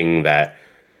the thing that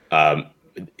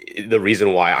the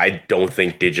reason why I don't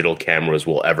think digital cameras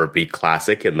will ever be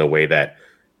classic in the way that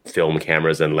film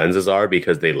cameras and lenses are,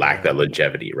 because they lack that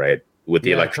longevity, right? With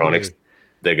the electronics, totally.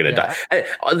 They're going to die.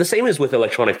 And the same is with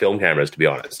electronic film cameras, to be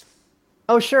honest.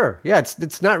 Oh, sure. Yeah,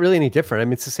 it's not really any different. I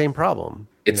mean, it's the same problem.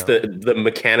 It's the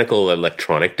mechanical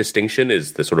electronic distinction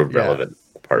is the sort of relevant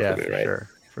part for me, right? Sure.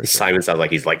 Simon sounds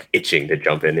like he's like itching to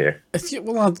jump in here.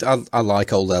 I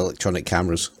like old electronic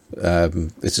cameras.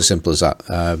 It's as simple as that.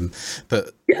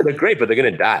 But yeah, they're great, but they're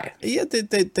going to die. Yeah,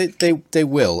 they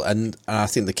will. And I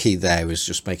think the key there is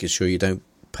just making sure you don't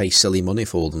pay silly money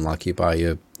for them, like you buy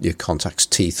your Contax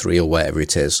T3 or whatever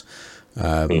it is.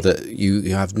 That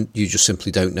you just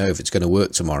simply don't know if it's going to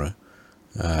work tomorrow,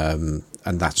 and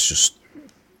that's just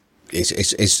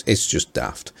it's just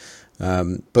daft.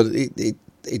 But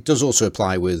it does also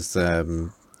apply with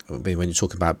when you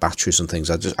talk about batteries and things.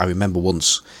 I remember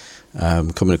once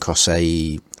coming across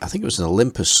I think it was an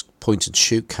Olympus point and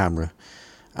shoot camera,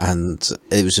 and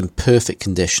it was in perfect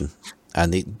condition,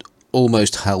 and it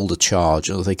almost held a charge.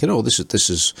 And I was thinking, oh, this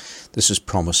is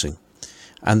promising.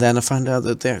 And then I found out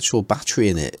that the actual battery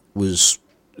in it was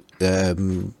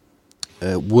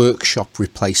workshop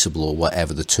replaceable, or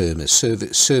whatever the term is,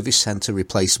 service center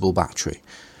replaceable battery.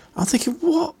 I'm thinking,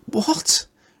 what?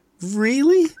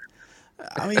 Really?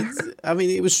 I mean,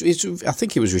 it was. I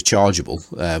think it was rechargeable.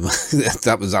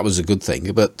 That was a good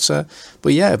thing. But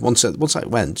yeah, once I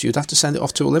went, you'd have to send it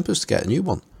off to Olympus to get a new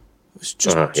one. It's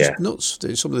just nuts.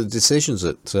 Some of the decisions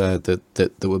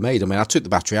that were made. I mean, I took the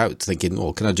battery out thinking,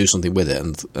 "Oh, can I do something with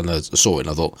it?" And I saw it, and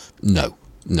I thought,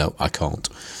 "No, I can't."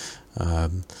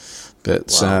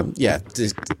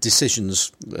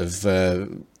 Decisions of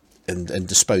and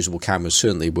disposable cameras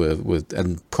certainly were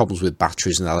and problems with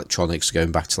batteries and electronics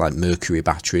going back to like mercury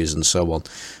batteries and so on.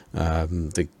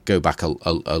 They go back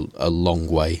a long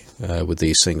way with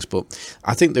these things. But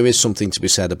I think there is something to be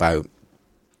said about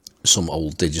some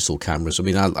old digital cameras. I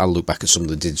mean, I'll look back at some of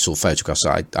the digital photographs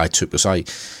I took, because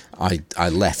I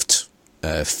left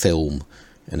film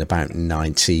in about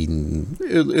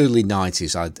early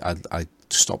 90s. I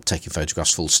stopped taking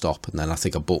photographs full stop, and then I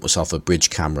think I bought myself a bridge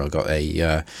camera. I got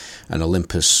an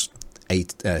Olympus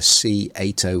C8080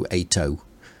 8080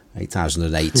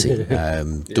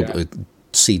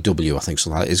 CW, I think,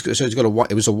 something like that. So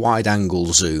it was a wide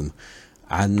angle zoom.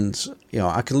 And,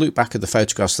 I can look back at the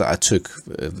photographs that I took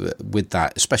with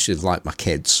that, especially of like my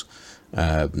kids,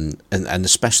 and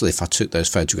especially if I took those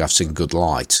photographs in good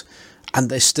light, and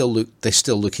they're still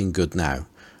looking good now.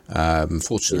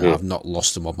 Fortunately, I've not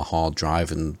lost them on my hard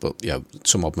drive, but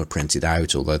some of them are printed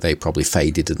out, although they probably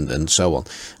faded and so on.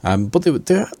 But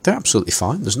they're absolutely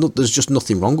fine. There's just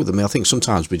nothing wrong with them. I mean, I think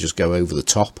sometimes we just go over the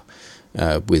top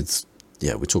with.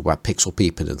 We talk about pixel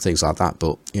peeping and things like that,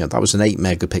 but that was an 8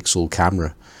 megapixel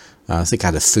camera. I think I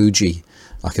had a Fuji,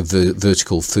 like a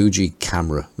vertical Fuji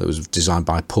camera that was designed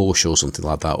by Porsche or something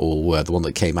like that, or the one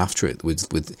that came after it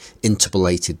with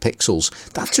interpolated pixels.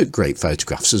 That took great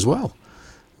photographs as well.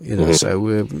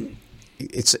 So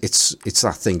it's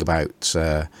that thing about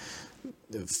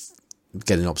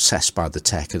getting obsessed by the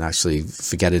tech and actually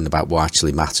forgetting about what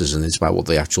actually matters, and it's about what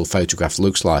the actual photograph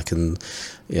looks like. And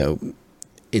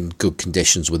in good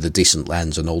conditions with a decent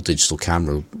lens, an old digital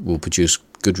camera will produce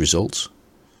good results.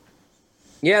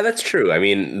 Yeah, that's true. I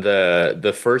mean,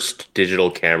 the first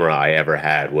digital camera I ever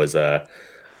had was I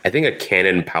think a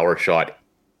Canon PowerShot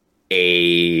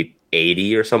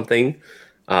A80 or something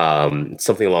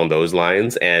along those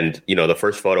lines. And the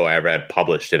first photo I ever had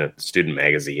published in a student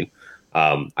magazine,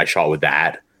 I shot with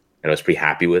that, and I was pretty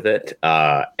happy with it.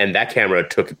 And that camera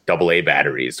took AA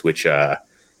batteries, which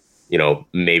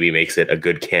maybe makes it a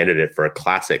good candidate for a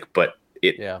classic, but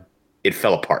it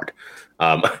fell apart.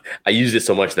 I used it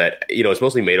so much that, it's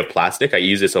mostly made of plastic. I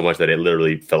used it so much that it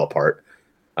literally fell apart.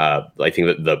 I think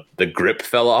that the grip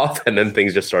fell off, and then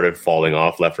things just started falling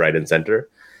off left, right, and center.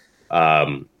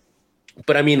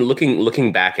 But I mean,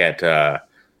 looking back at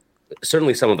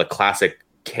certainly some of the classic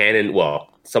Canon,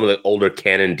 some of the older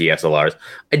Canon DSLRs,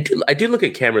 I do look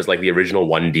at cameras like the original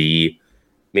 1D,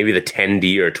 maybe the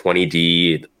 10D or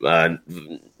 20D,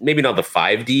 maybe not the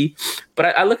 5D, but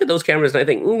I look at those cameras and I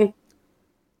think,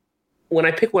 when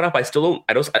I pick one up, I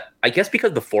guess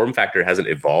because the form factor hasn't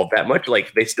evolved that much,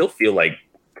 like they still feel like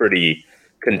pretty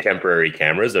contemporary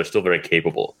cameras. They're still very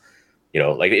capable.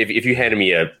 Like if you handed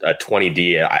me a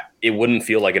 20D, it wouldn't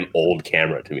feel like an old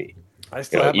camera to me. I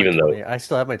still have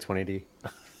my 20D.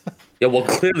 Yeah, well,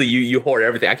 clearly you hoard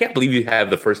everything. I can't believe you have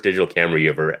the first digital camera you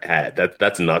ever had.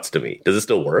 That's nuts to me. Does it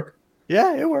still work?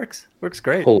 Yeah, it works. Works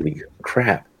great. Holy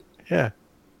crap! Yeah,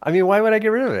 I mean, why would I get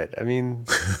rid of it? I mean,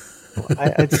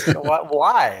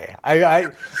 why? I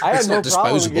had no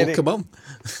problem getting. Come on.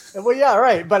 Well, yeah,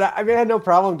 right. But I had no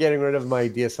problem getting rid of my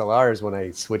DSLRs when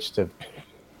I switched to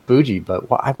Fuji. But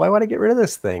why would I get rid of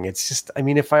this thing? It's just, I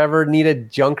mean, if I ever need a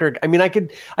junker, I mean, I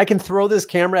can throw this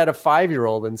camera at a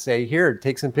 5-year-old and say, "Here,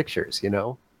 take some pictures."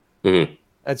 Mm-hmm.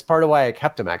 That's part of why I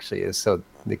kept them. Actually, is so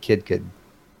the kid could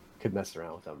mess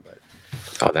around with them.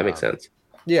 But that makes sense.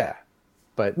 Yeah.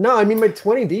 But no, I mean, my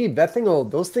 20D, that thing,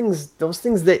 those things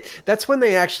that's when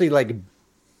they actually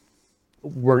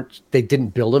they didn't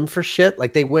build them for shit.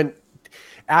 Like they went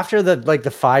after the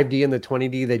 5D and the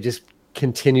 20D, they just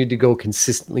continued to go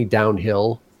consistently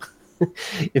downhill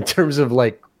in terms of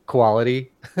quality.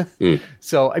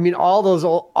 So, I mean, all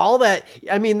that,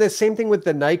 I mean, the same thing with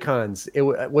the Nikons.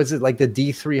 Was it like the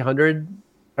D300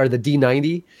 or the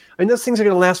D90? I mean, those things are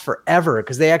going to last forever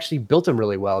because they actually built them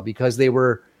really well because the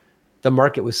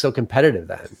market was so competitive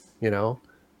then,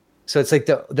 So it's like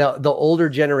the older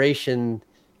generation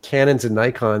Canons and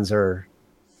Nikons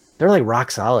they're like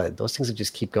rock solid. Those things will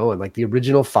just keep going. Like the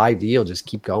original 5D will just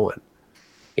keep going.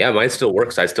 Yeah, mine still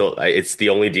works. It's the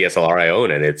only DSLR I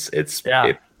own, and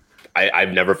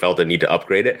I've never felt a need to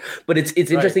upgrade it. But it's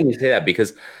interesting you say that,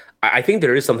 because I think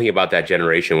there is something about that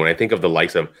generation when I think of the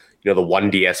likes of, the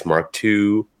 1DS Mark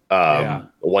II,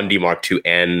 1D Mark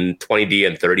II-N, 20D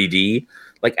and 30D.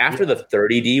 Like after the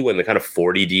 30D, when the kind of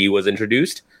 40D was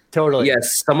introduced, totally.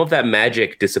 Yes, some of that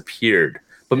magic disappeared.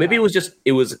 But maybe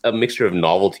it was a mixture of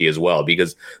novelty as well,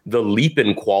 because the leap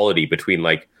in quality between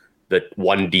like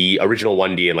the original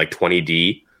 1D and like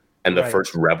 20D and the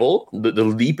first Rebel, the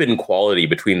leap in quality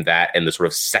between that and the sort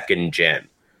of second gen.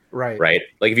 Right.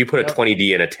 Like if you put a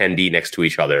 20D and a 10D next to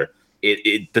each other,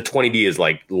 the 20D is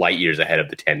like light years ahead of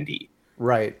the 10D.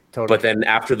 Right. Totally. But then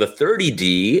after the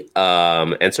 30D,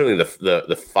 and certainly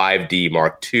the 5D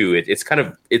Mark II, it's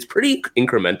pretty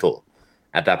incremental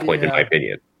at that point, in my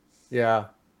opinion. Yeah.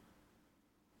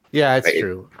 Yeah, it's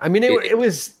true. I mean, it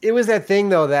was that thing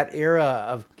though, that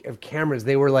era of cameras.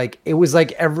 They were like, it was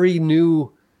like every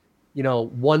new,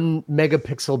 1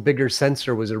 megapixel bigger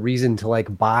sensor was a reason to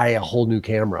like buy a whole new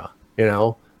camera,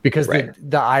 because the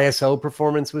ISO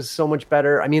performance was so much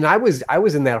better. I mean, I was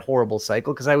in that horrible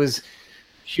cycle because I was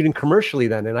shooting commercially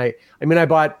then, and I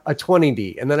bought a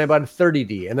 20D, and then I bought a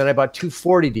 30D, and then I bought two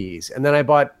 40Ds, and then I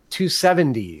bought two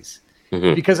 7Ds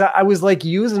because I was like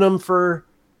using them for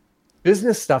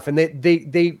business stuff, and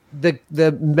the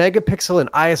megapixel and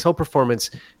ISO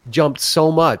performance jumped so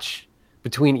much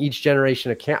between each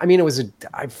generation of camera. I mean,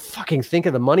 I fucking think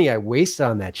of the money I wasted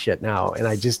on that shit now, and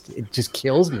it just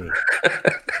kills me,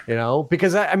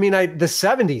 because the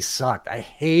 70 sucked. I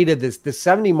hated this. The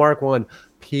 70 Mark I,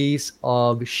 piece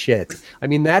of shit. I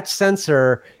mean, that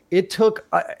sensor, it took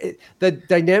the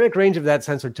dynamic range of that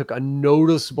sensor took a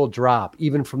noticeable drop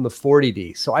even from the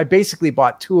 40D. So I basically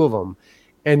bought two of them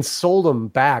and sold them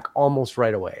back almost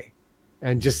right away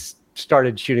and just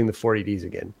started shooting the 40Ds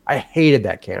again. I hated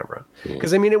that camera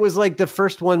because it was like the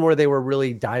first one where they were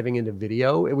really diving into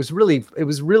video. It was really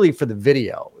for the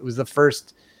video. It was the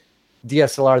first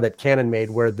DSLR that Canon made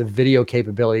where the video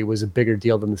capability was a bigger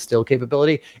deal than the still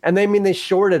capability. And they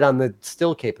shorted on the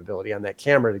still capability on that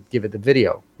camera to give it the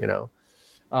video,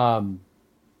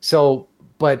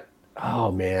 but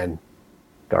oh man,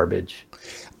 garbage.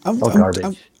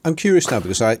 I'm curious now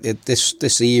because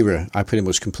this era I pretty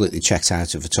much completely checked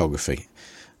out of photography,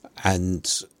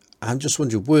 and I'm just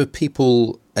wondering, were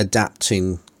people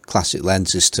adapting classic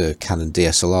lenses to Canon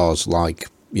DSLRs like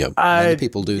many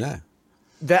people do now?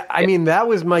 That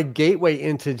was my gateway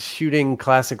into shooting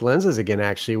classic lenses again.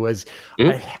 Actually, was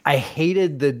I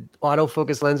hated the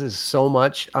autofocus lenses so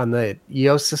much on the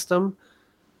EOS system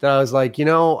that I was like,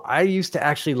 I used to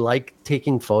actually like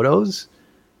taking photos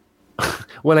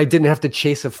when I didn't have to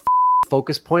chase a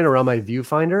focus point around my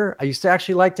viewfinder. I used to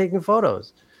actually like taking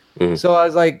photos. So I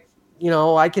was like,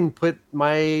 I can put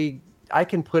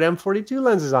M42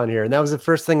 lenses on here, and that was the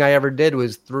first thing I ever did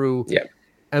was threw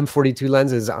M42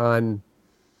 lenses on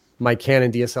my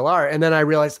Canon DSLR. And then I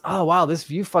realized, oh wow, this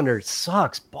viewfinder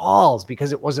sucks balls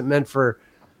because it wasn't meant for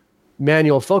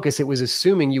manual focus. It was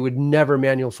assuming you would never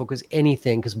manual focus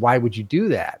anything, because why would you do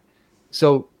that?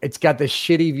 So it's got the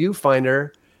shitty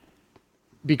viewfinder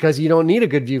because you don't need a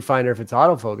good viewfinder if it's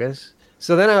autofocus.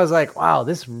 So then I was like, wow,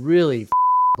 this really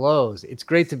blows. It's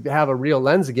great to have a real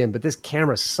lens again, but this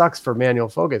camera sucks for manual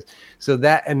focus. So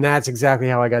that's exactly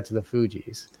how I got to the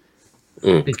Fujis.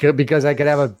 Because I could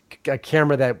have a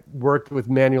camera that worked with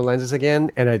manual lenses again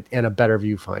and a better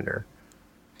viewfinder.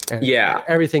 And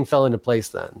everything fell into place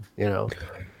then,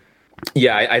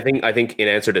 Yeah, I think in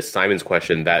answer to Simon's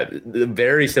question, that the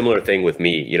very similar thing with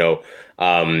me,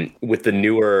 with the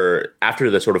newer,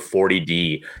 after the sort of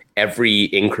 40D, every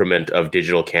increment of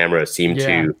digital camera seemed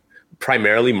to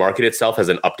primarily market itself as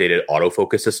an updated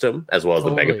autofocus system, as well as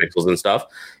the megapixels and stuff.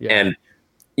 And,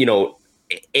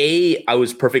 I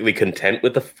was perfectly content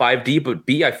with the 5D, but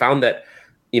B, I found that,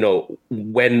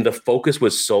 when the focus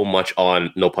was so much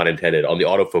on, no pun intended, on the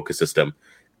autofocus system,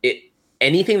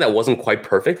 anything that wasn't quite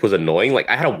perfect was annoying. Like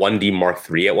I had a 1D Mark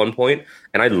III at one point,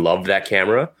 and I loved that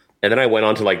camera. And then I went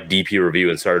on to like DP Review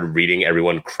and started reading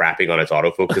everyone crapping on its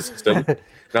autofocus system. And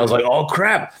I was like, oh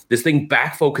crap, this thing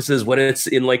back focuses when it's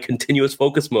in like continuous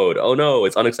focus mode. Oh no,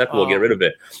 it's unacceptable. Get rid of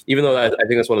it. Even though I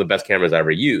think that's one of the best cameras I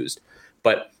ever used.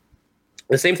 But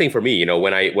the same thing for me,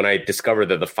 when I discovered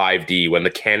that the 5D, when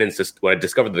I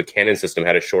discovered that the Canon system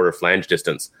had a shorter flange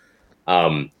distance,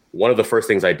 one of the first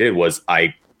things I did was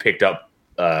I picked up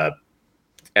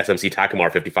SMC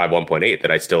Takumar 55 1.8 that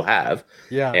I still have,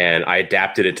 and I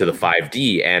adapted it to the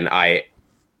 5D, and I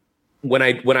when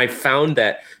I found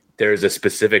that there's a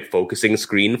specific focusing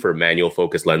screen for manual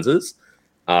focus lenses,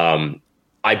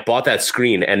 I bought that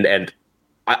screen and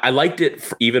I liked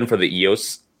it even for the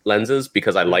EOS lenses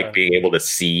because I like being able to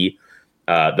see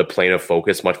the plane of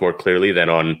focus much more clearly than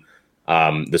on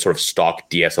the sort of stock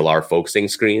DSLR focusing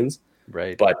screens.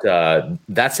 Right. But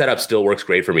that setup still works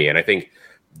great for me, and I think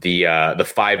the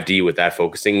 5D with that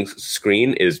focusing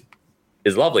screen is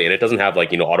lovely, and it doesn't have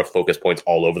like autofocus points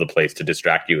all over the place to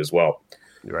distract you as well.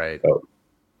 Right. So,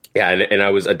 yeah, and I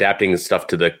was adapting stuff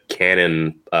to the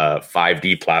Canon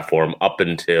 5D platform up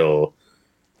until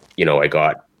I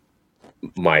got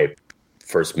my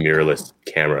first mirrorless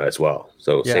camera as well.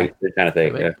 So same kind of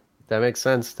thing. That makes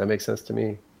sense. That makes sense to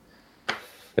me.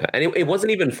 Yeah, and it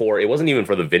wasn't even for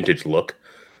the vintage look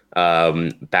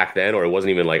back then, or it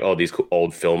wasn't even like, oh, these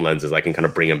old film lenses, I can kind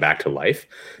of bring them back to life.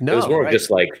 No, it was more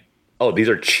just like, oh, these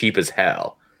are cheap as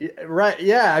hell. Right.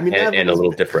 Yeah. I mean, and a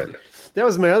little different. That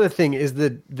was my other thing is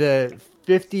the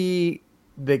Canon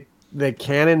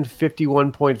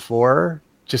 51.4,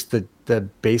 just the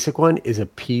basic one, is a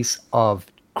piece of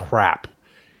crap.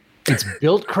 It's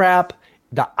built crap.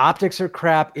 The optics are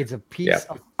crap. It's a piece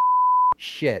of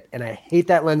shit. And I hate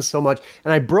that lens so much.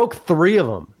 And I broke 3 of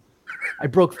them. I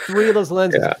broke 3 of those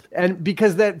lenses. Yeah. And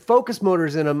because that focus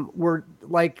motors in them were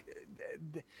like,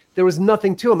 there was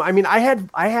nothing to them. I mean, I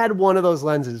had one of those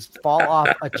lenses fall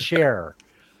off a chair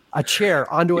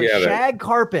onto a shag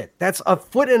carpet. That's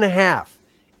 1.5 feet,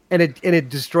 and it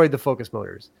destroyed the focus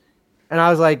motors. And I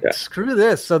was like, screw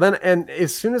this. So then, and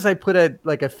as soon as I put a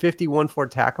 51.4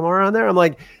 Takumar on there, I'm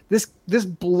like, this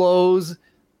blows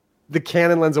the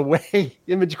Canon lens away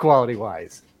image quality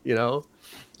wise, Yeah.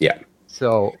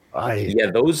 So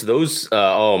those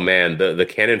oh man, the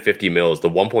Canon 50 mils, the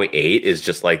 1.8 is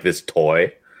just like this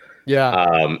toy.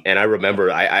 Yeah. And I remember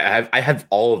I have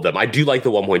all of them. I do like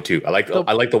the 1.2. I like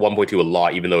the 1.2 a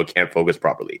lot, even though it can't focus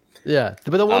properly. Yeah,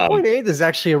 but the 1.8 is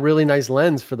actually a really nice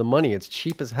lens for the money. It's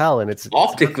cheap as hell, and it's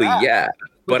optically,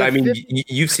 But I mean,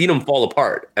 you've seen them fall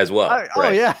apart as well. Right? Oh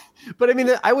yeah, but I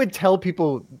mean, I would tell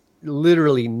people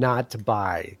literally not to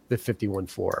buy the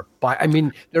 51.4. But I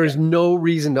mean, there is no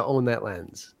reason to own that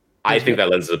lens. I think that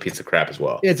lens is a piece of crap as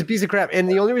well. Yeah, it's a piece of crap. And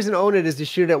the only reason to own it is to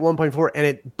shoot it at 1.4, and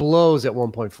it blows at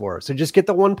 1.4. So just get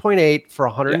the 1.8 for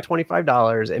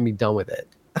 $125 and be done with it.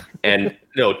 And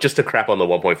just to crap on the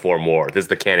 1.4 more. This is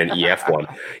the Canon EF one.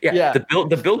 Yeah.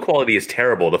 The build quality is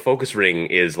terrible. The focus ring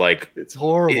is like, it's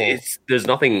horrible. There's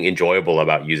nothing enjoyable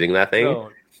about using that thing. No,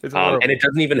 it's and it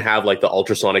doesn't even have like the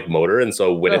ultrasonic motor, and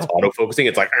so when it's autofocusing,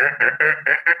 it's like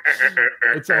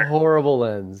it's a horrible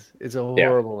lens. It's a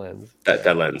horrible lens.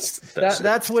 That lens.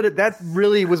 That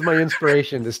really was my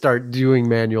inspiration to start doing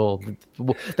manual.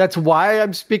 That's why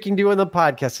I'm speaking to you on the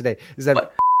podcast today. Is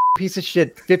that piece of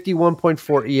shit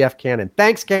 51.4 EF Canon?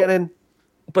 Thanks, Canon.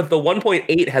 But the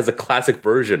 1.8 has a classic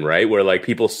version, right? Where like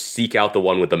people seek out the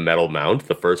one with the metal mount,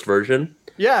 the first version.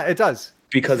 Yeah, it does.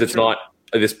 Because it's not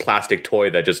this plastic toy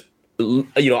that just,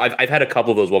 I've had a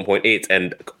couple of those 1.8s,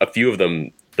 and a few of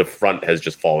them, the front has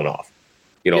just fallen off.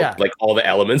 Like all the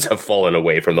elements have fallen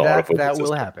away from the autofocus That system.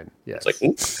 will happen. Yes. It's like,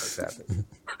 oops.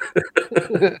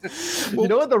 You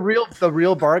know what the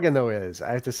real bargain though is,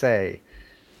 I have to say,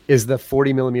 is the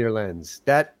 40 millimeter lens.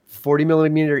 That 40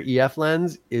 millimeter EF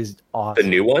lens is awesome. The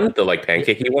new one, the like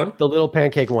pancakey one, the little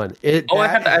pancake one. I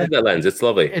have that lens. It's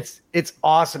lovely. It's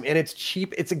awesome, and it's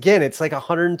cheap. It's like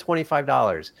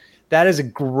 $125. That is a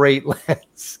great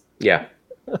lens. Yeah,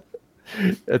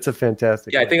 it's a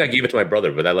fantastic. Yeah, lens. I think I gave it to my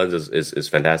brother, but that lens is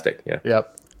fantastic. Yeah.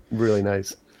 Yep. Really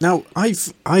nice. Now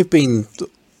I've been.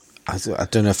 I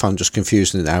don't know if I'm just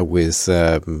confusing it now with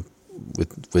Nikon,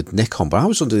 but I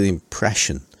was under the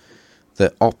impression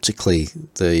that optically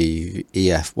the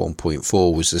EF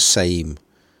 1.4 was the same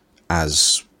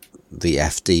as the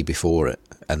FD before it,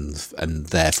 and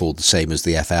therefore the same as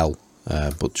the FL,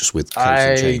 but just with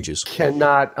closing changes. I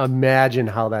cannot imagine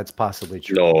how that's possibly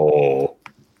true. No,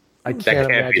 I can't that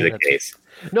can't imagine be the case.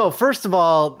 No, first of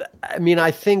all, I mean,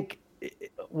 I think,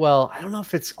 well, I don't know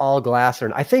if it's all glass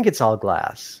or I think it's all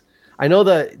glass. I know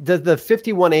the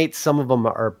 51.8, some of them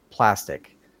are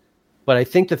plastic, but I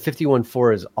think the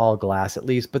 51.4 is all glass at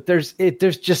least. But there's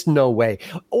just no way.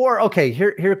 Or okay,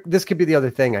 here this could be the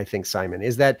other thing. I think, Simon,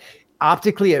 is that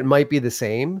optically it might be the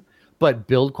same, but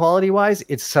build quality wise,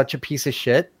 it's such a piece of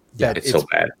shit that it's so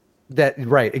bad.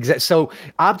 Right, exactly. So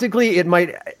optically, it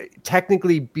might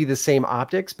technically be the same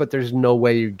optics, but there's no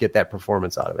way you get that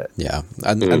performance out of it. Yeah,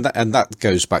 and that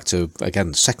goes back to,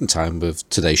 again, the second time of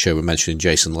today's show we're mentioning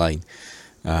Jason Lane.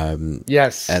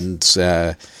 Yes, and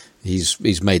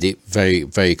he's made it very,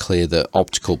 very clear that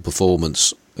optical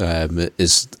performance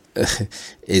is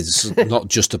is not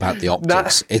just about the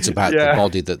optics. It's about the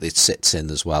body that it sits in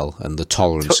as well, and the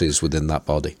tolerances within that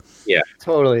body. Yeah,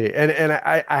 totally. And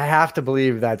I have to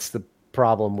believe that's the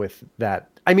problem with that.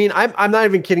 I mean, I'm not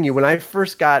even kidding you. When I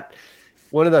first got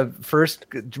one of the first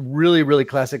really, really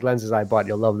classic lenses I bought,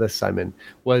 you'll love this, Simon,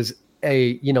 was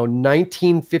a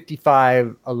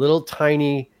 1955, a little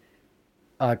tiny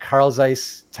Carl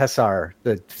Zeiss Tessar,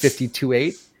 the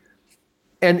 52.8.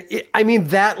 And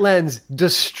that lens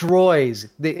destroys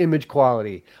the image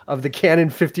quality of the Canon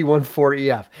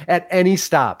 51.4 EF at any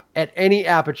stop, at any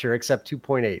aperture except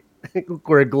 2.8,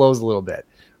 where it glows a little bit,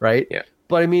 right? Yeah.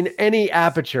 But any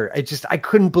aperture, I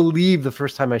couldn't believe the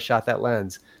first time I shot that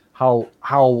lens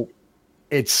how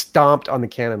it stomped on the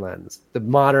Canon lens, the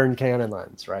modern Canon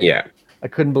lens, right? Yeah. I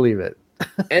couldn't believe it.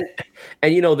 and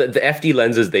the FD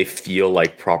lenses, they feel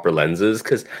like proper lenses,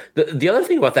 because the other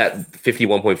thing about that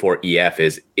 51.4 EF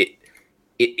is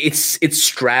it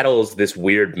straddles this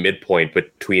weird midpoint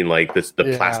between like the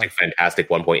plastic fantastic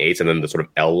 1.8s and then the sort of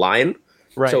L line.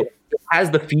 Right. So it has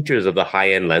the features of the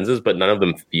high end lenses, but none of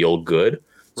them feel good.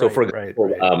 So for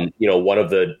example, one of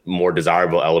the more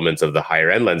desirable elements of the higher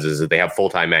end lenses is they have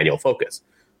full-time manual focus,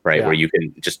 right? Yeah. Where you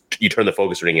can you turn the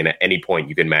focus ring in at any point,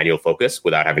 you can manual focus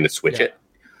without having to switch it.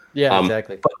 Yeah,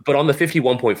 exactly. But on the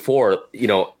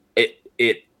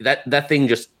 51.4, that thing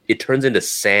just, it turns into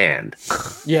sand.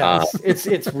 Yeah,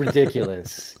 it's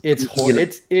ridiculous.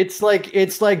 It's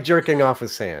like jerking off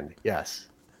with sand. Yes.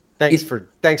 Thanks for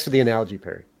the analogy,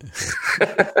 Perry.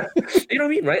 You know what I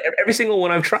mean, right? Every single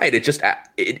one I've tried, it just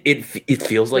it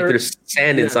feels like there's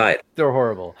sand inside. They're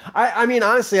horrible. I mean,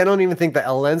 honestly, I don't even think the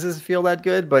L lenses feel that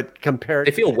good, but compared,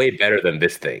 they feel way better than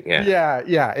this thing. Yeah.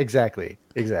 Yeah. Exactly.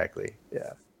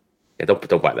 Yeah.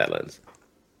 Don't buy that lens.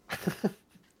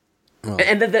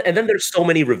 And then there's so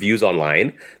many reviews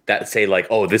online that say like,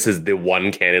 oh, this is the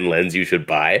one Canon lens you should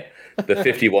buy, the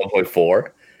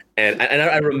 51.4. And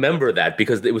I remember that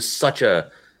because it was such a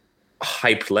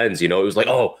hyped lens, It was like,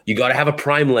 oh, you got to have a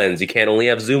prime lens. You can't only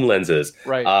have zoom lenses.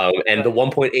 Right. The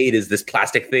 1.8 is this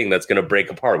plastic thing that's going to break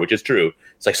apart, which is true.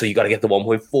 It's like, so you got to get the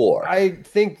 1.4. I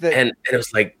think that... And it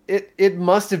was like... It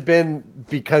must have been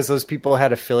because those people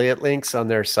had affiliate links on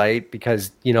their site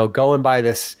because, go and buy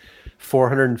this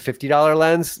 $450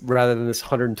 lens rather than this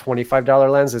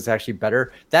 $125 lens is actually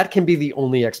better. That can be the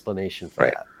only explanation for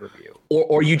that review.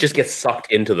 Or you just get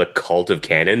sucked into the cult of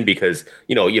Canon because,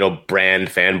 brand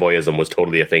fanboyism was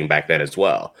totally a thing back then as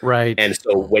well. Right. And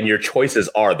so when your choices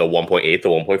are the 1.8, the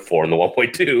 1.4, and the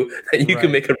 1.2, then you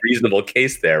can make a reasonable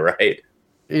case there, right?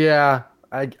 Yeah.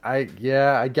 I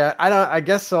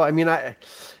guess so. I mean, I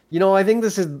think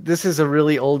this is a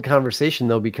really old conversation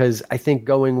though, because I think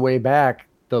going way back,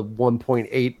 the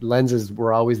 1.8 lenses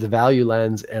were always the value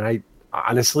lens. And I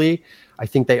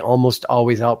think they almost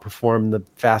always outperform the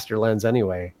faster lens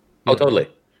anyway. Oh, totally.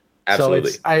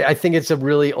 Absolutely. So I think it's a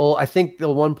really old, I think the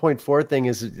 1.4 thing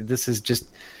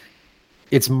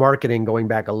it's marketing going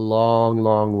back a long,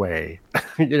 long way.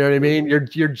 You know what I mean?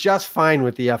 You're just fine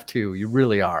with the F2. You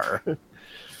really are.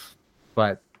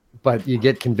 But you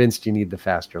get convinced you need the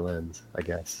faster lens, I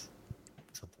guess.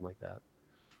 Something like that.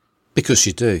 Because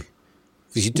you do.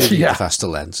 Because you do need a faster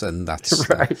lens, and that's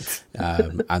right.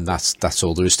 And that's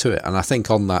all there is to it. And I think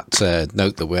on that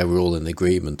note that we're all in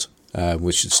agreement,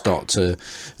 we should start to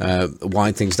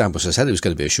wind things down. But as I said, it was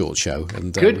going to be a short show.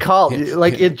 And good call.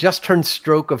 It just turned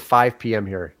stroke of 5 p.m.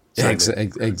 here.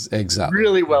 Exactly.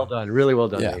 Really well done. Really well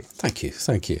done. Yeah. Mate. Thank you.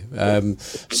 So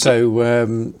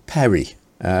Perry,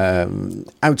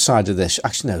 outside of this,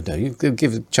 actually no, you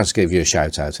give a chance to give you a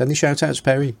shout out. Any shout outs,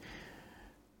 Perry?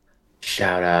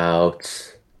 Shout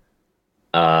out.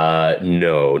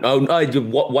 No.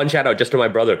 One shout out just to my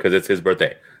brother because it's his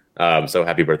birthday. So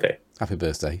happy birthday. Happy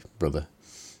birthday, brother.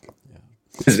 Yeah.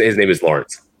 His name is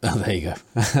Lawrence. Oh, there you go.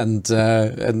 And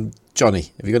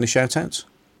Johnny, have you got any shout outs?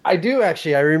 I do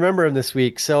actually. I remember him this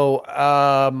week. So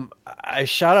I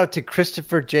shout out to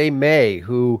Christopher J. May,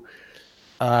 who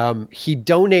he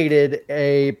donated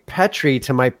a Petri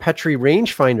to my Petri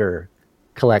rangefinder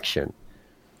collection.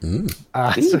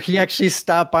 So he actually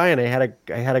stopped by, and I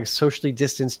had a socially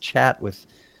distanced chat with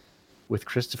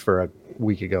Christopher a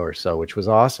week ago or so, which was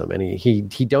awesome. And he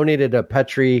donated a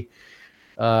Petri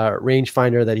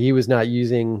rangefinder that he was not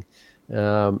using,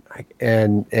 and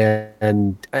he's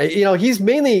an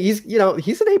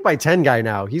 8x10 guy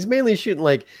now. He's mainly shooting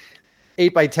like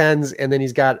 8x10s, and then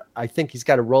he's got a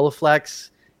Rolleiflex,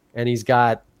 and he's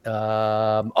got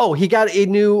he got a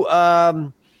new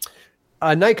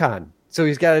Nikon. So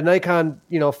he's got a Nikon,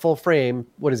 full frame.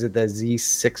 What is it, the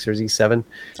Z6 or Z7?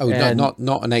 Oh, and not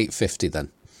an 850 then.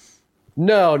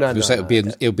 No, no, I was no. gonna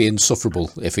say it would be insufferable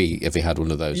if he had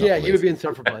one of those. Yeah, he would be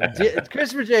insufferable.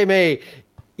 Christopher J. May,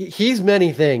 he's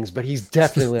many things, but he's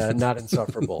definitely not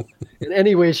insufferable in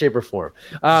any way, shape, or form.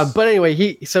 But anyway,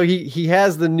 he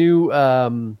has the new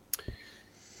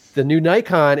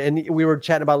Nikon, and we were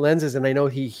chatting about lenses, and I know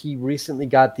he recently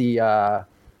got the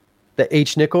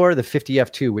H Nikkor, the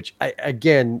 50f2, which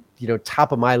again,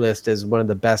 top of my list as one of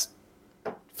the best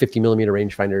 50 millimeter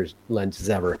rangefinder lenses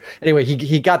ever. Anyway,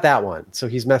 he got that one, so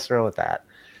he's messing around with that.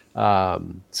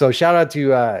 So shout out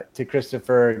to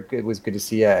Christopher. It was good to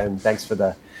see you, and thanks for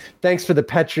the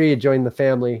Petri joining the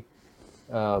family.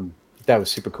 That was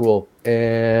super cool.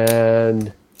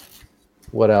 And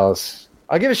what else?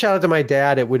 I'll give a shout out to my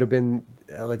dad. It would have been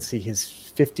let's see, his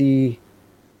 50.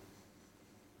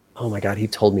 Oh my God, he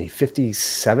told me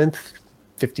 57th,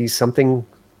 50 something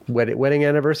wedding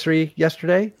anniversary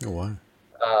yesterday. Oh wow.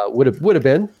 Would have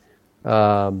been.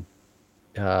 My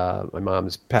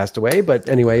mom's passed away, but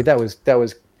anyway, that was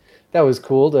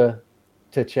cool to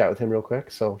chat with him real quick.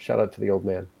 So shout out to the old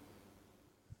man.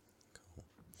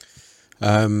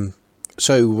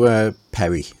 So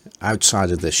Perry,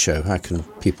 outside of this show, how can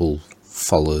people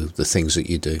follow the things that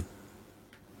you do?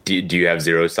 Do you have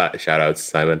zero shout outs,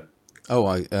 Simon? Oh,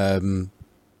 I did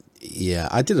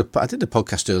a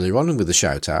podcast earlier on with a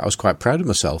shout out. I was quite proud of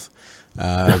myself.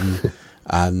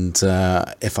 And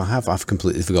if I have, I've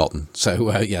completely forgotten. So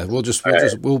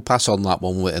we'll pass on that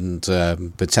one and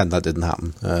pretend that didn't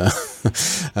happen.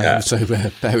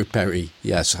 So Perry,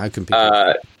 yes. How can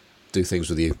people do things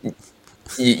with you?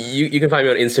 You can find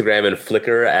me on Instagram and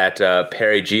Flickr at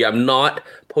Perry G. I'm not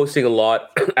posting a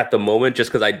lot at the moment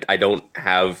just because I don't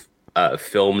have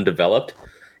film developed,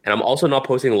 and I'm also not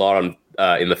posting a lot on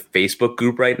in the Facebook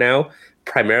group right now,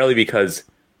 primarily because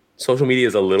social media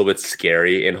is a little bit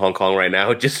scary in Hong Kong right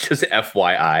now. Just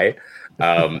FYI.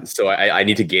 So I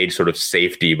need to gauge sort of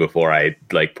safety before I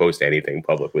post anything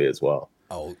publicly as well.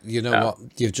 Oh, you know what?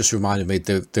 You've just reminded me.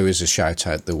 There is a shout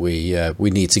out that we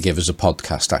need to give as a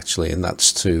podcast actually, and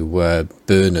that's to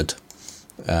Bernard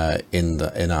in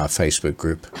our Facebook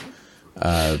group.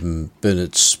 Didn't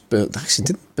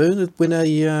Bernard win a?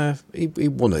 He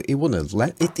won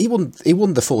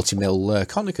the 40 mil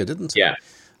Konica, didn't he? Yeah,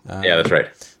 yeah, that's right.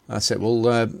 That's it.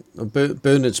 Well,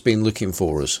 Bernard's been looking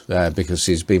for us because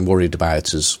he's been worried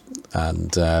about us,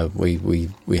 and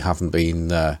we haven't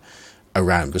been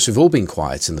around because we've all been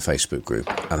quiet in the Facebook group.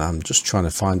 And I'm just trying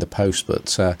to find the post,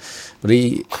 but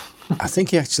he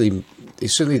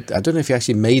certainly, I don't know if he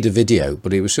actually made a video,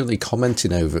 but he was certainly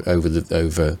commenting over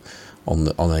on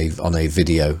a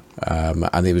video,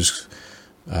 and he was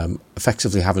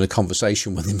effectively having a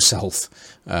conversation with himself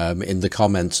in the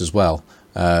comments as well.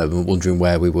 Wondering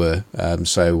where we were. We're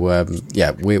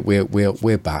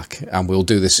back, and we'll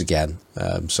do this again.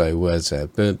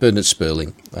 Bernard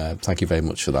Sperling, thank you very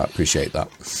much for that. Appreciate that.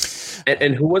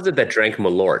 And who was it that drank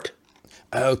Malort?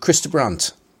 Christa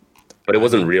Brandt. But it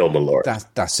wasn't real Malort.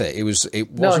 That's it. It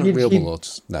wasn't real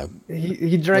Malort. No,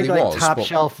 he drank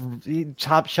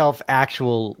top shelf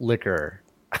actual liquor.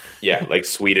 Yeah, like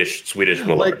Swedish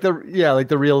Malort. Like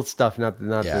the real stuff, not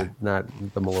the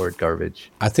Malort garbage.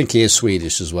 I think he is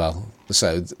Swedish as well.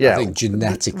 So I think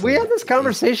genetically, we had this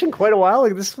conversation quite a while.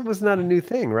 This was not a new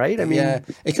thing, right? I mean,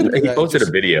 he posted a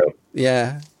video.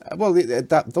 Yeah. Well,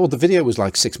 the video was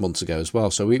like 6 months ago as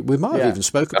well, so we might have even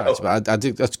spoke about it. But I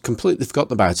completely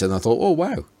forgotten about it, and I thought, oh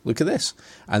wow, look at this.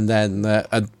 And then,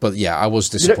 I was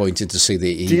disappointed to see that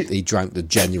he drank the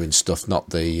genuine stuff,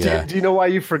 not the. Do you know why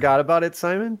you forgot about it,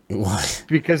 Simon? Why?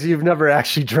 Because you've never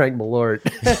actually drank Malort.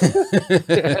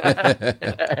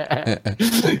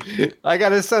 I got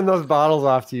to send those bottles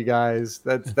off to you guys.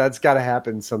 That's got to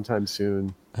happen sometime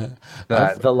soon.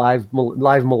 The live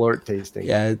Malort tasting.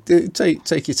 Yeah,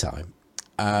 take your time.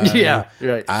 Yeah,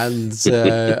 right. And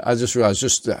I just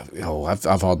realised,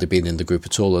 I've hardly been in the group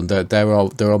at all, and there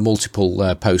are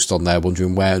multiple posts on there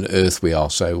wondering where on earth we are.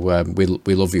 So we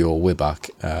love you all. We're back.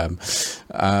 So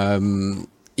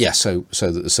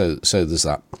there's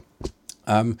that.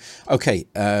 Okay,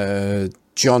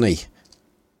 Johnny,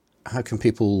 how can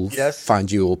people find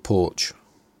your porch?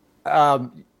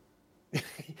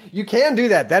 You can do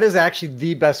that. That is actually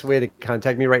the best way to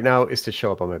contact me right now, is to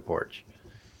show up on my porch.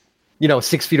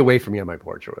 6 feet away from me on my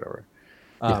porch or whatever.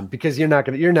 Because you're not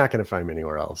gonna find me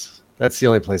anywhere else. That's the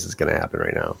only place it's gonna happen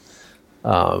right now.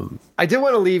 I did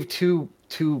want to leave two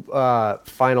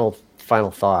final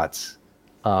thoughts.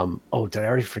 Did I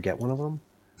already forget one of them?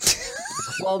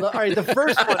 Well, the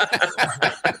first one.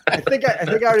 I think I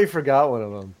already forgot one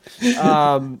of them.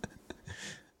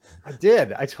 I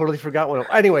did. I totally forgot one.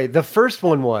 Anyway, the first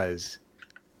one was.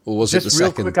 Or was it the real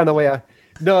second? Quick on the way.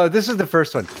 No, this is the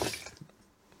first one.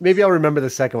 maybe I'll remember the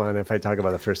second one if I talk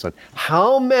about the first one.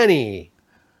 How many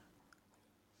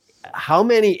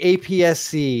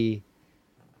APS-C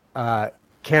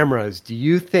cameras do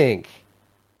you think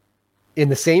in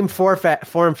the same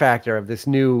form factor of this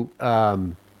new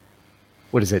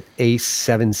what is it,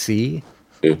 A7C?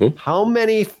 Mm-hmm. How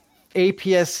many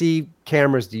APS-C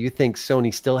cameras do you think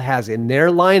Sony still has in their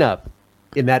lineup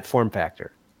in that form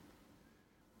factor?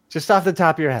 Just off the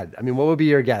top of your head. I mean, what would be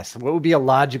your guess? What would be a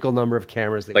logical number of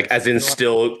cameras that Like, as in,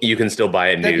 you can still buy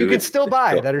it new. that you can still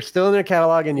buy, that are still in their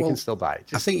catalog and you can still buy?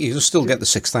 I think you can still get the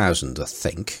 6000, I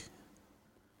think.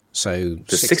 So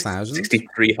The 6000?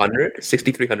 6300?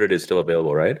 6300 is still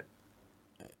available, right?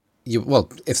 Well,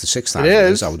 if the 6000 It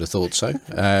is. is, I would have thought so.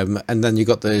 And then you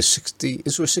got the 60.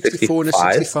 Is there a 64 and a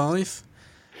 65?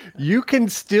 You can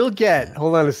still get.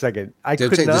 Hold on a second.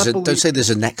 Don't say there's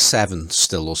a Nex 7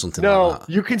 still or something like that.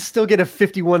 You can still get a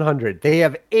 5100. They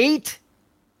have 8.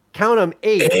 Count them,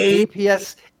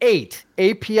 8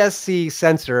 APS-C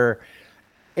sensor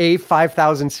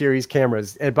A5000 series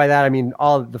cameras, and by that I mean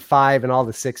all the 5 and all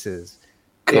the 6s.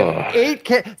 God.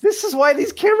 8. This is why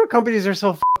these camera companies are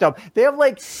so fucked up. They have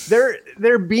like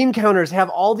their beam counters have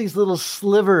all these little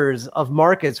slivers of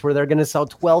markets where they're going to sell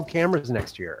 12 cameras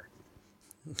next year.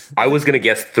 I was gonna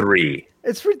guess 3,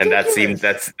 It's ridiculous. and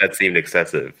that seemed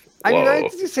excessive. I mean, I Whoa.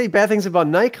 just say bad things about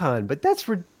Nikon, but that's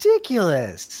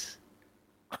ridiculous.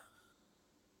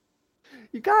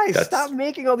 You guys, stop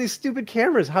making all these stupid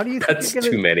cameras. How do you think That's you're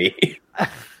gonna... too many.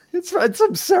 It's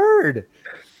absurd.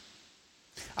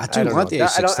 I do like the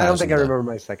A6000. I don't think I though. remember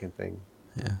my second thing.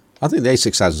 Yeah, I think the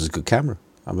A6000 is a good camera.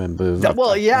 I remember.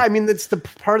 Well, yeah, I mean, that's the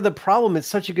part of the problem. It's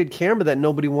such a good camera that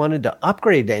nobody wanted to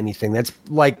upgrade to anything. That's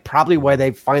like probably why they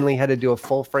finally had to do a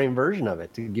full frame version of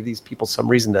it to give these people some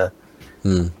reason to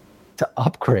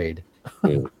upgrade.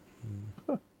 Yeah,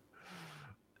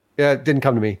 it didn't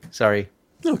come to me. Sorry.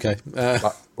 Okay.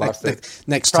 Lost it.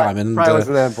 Next time, and probably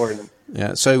wasn't that important.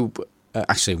 yeah. So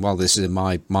actually, while this is in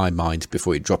my mind,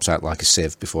 before it drops out like a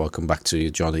sieve, before I come back to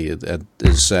you, Johnny,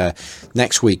 is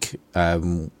next week.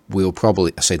 We'll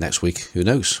probably say next week. Who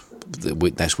knows?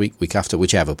 Next week after,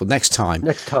 whichever. But next time,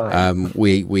 we have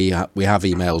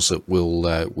emails that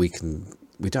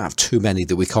we don't have too many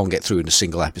that we can't get through in a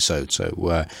single episode. So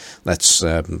we're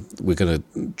going to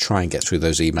try and get through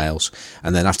those emails,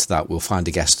 and then after that, we'll find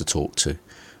a guest to talk to.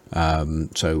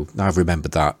 So now I've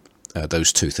remembered that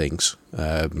those two things.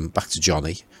 Back to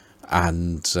Johnny,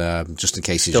 and just in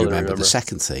case you remember the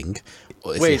second thing.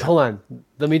 Wait, hold on.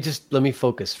 Let me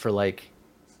focus for like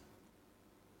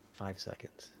 5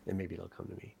 seconds, and maybe it'll come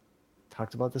to me.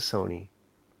 Talked about the Sony.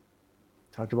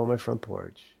 Talked about my front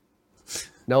porch.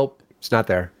 Nope, it's not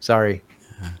there. Sorry.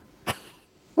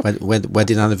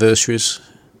 Wedding anniversaries?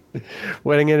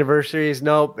 Wedding anniversaries?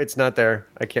 Nope, it's not there.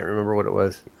 I can't remember what it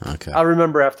was. Okay. I'll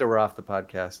remember after we're off the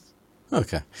podcast.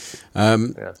 Okay.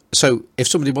 So if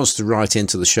somebody wants to write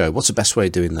into the show, what's the best way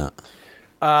of doing that?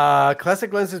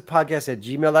 Classic Lenses Podcast at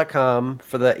gmail.com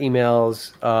for the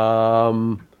emails.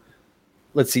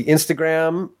 Let's see,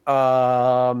 Instagram.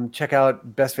 Check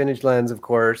out Best Vintage Lens, of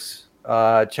course.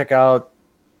 Check out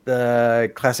the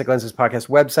Classic Lenses Podcast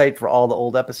website for all the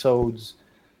old episodes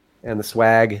and the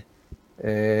swag.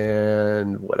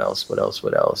 And what else?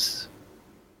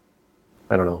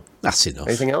 I don't know. That's enough.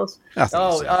 Anything else?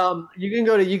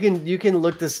 You can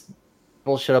look this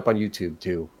bullshit up on YouTube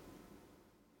too.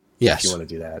 Yes. If you want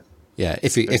to do that. Yeah,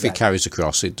 if it carries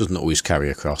across, it doesn't always carry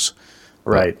across.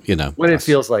 Right. But, when it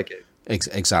feels like it.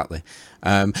 Exactly.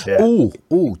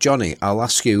 Oh, Johnny, I'll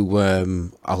ask you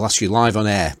live on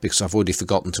air because I've already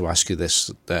forgotten to ask you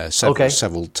this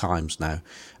several times now.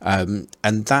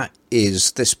 And that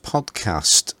is, this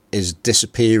podcast is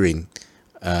disappearing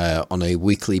on a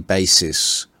weekly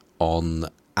basis on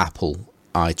Apple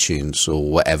iTunes or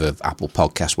whatever, Apple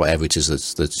Podcast, whatever it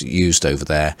is that's used over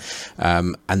there.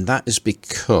 And that is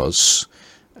because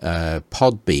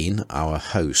Podbean, our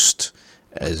host,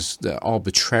 has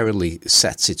arbitrarily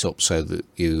sets it up so that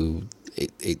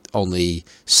it only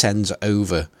sends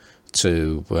over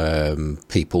to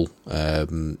people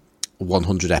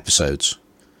 100 episodes.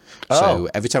 So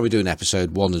every time we do an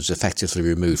episode, one is effectively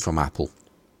removed from Apple.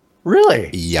 Really?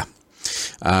 Yeah.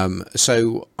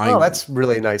 So that's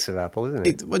really nice of Apple, isn't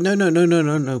it?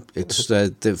 No. It's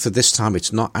for this time.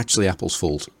 It's not actually Apple's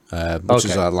fault. Much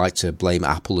as I like to blame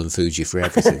Apple and Fuji for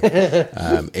everything,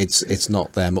 it's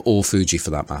not them or Fuji for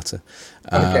that matter.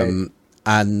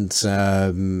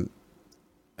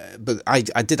 But I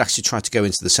did actually try to go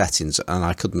into the settings and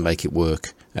I couldn't make it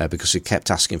work because it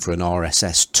kept asking for an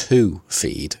RSS2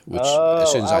 feed, which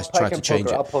as soon as I tried to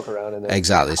change it, I'll poke around in there.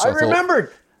 Exactly. So I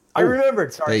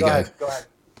remembered. Sorry, there you go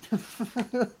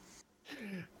ahead.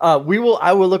 I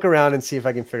will look around and see if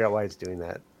I can figure out why it's doing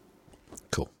that.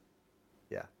 Cool.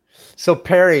 Yeah. So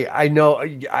Perry, I know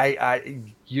I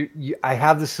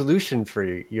have the solution for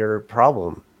your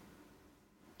problem.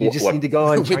 You just need to go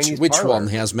on Chinese Which Parlor. one?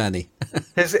 He has many.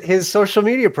 His social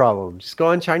media problem. Just go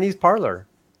on Chinese Parlor.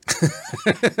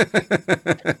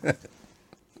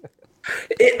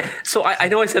 So I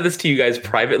know I said this to you guys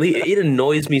privately. It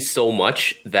annoys me so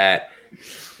much that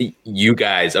you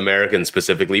guys, Americans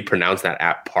specifically, pronounce that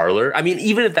app Parlor. I mean,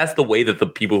 even if that's the way that the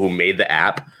people who made the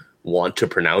app want to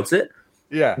pronounce it,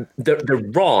 Yeah. they're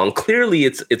wrong. Clearly,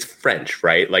 it's French,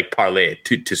 right? Like parler,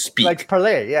 to speak. Like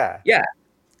parler, yeah. Yeah.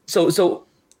 So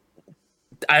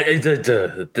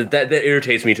that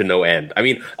irritates me to no end. I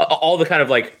mean, all the kind of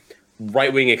like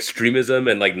right-wing extremism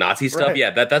and like Nazi stuff, Right.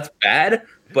 yeah, that's bad.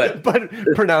 But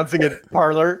pronouncing it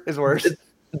parlor is worse.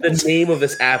 the name of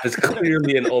this app is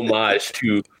clearly an homage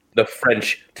to the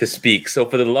French to speak. So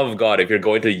for the love of God, if you're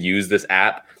going to use this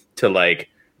app to like,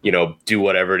 do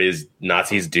whatever it is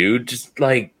Nazis do, just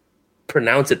like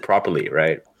pronounce it properly,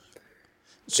 right?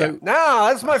 So No,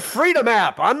 that's my freedom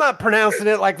app. I'm not pronouncing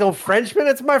it like no Frenchman.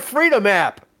 It's my freedom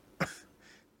app.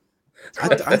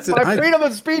 My freedom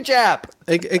of speech app.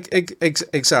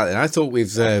 Exactly. And I thought we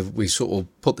sort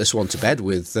of put this one to bed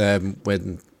with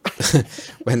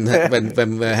when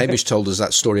Hamish told us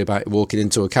that story about walking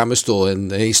into a camera store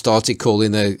and he started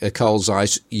calling a Carl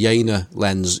Zeiss Jena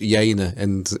lens Jena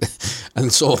and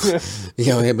sort of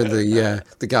him and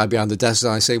the guy behind the desk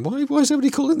and I saying why is everybody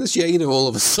calling this Jena all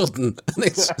of a sudden? And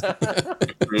it's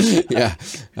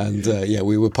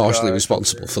we were partially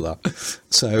responsible for that.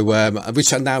 So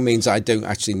which now means I don't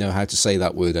actually know how to say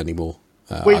that word anymore.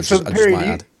 Wait, so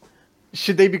Perry,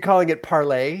 should they be calling it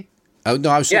parlay? Oh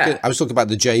no, I was talking about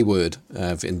the J word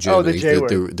in Germany. Oh, the J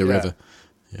word. The river.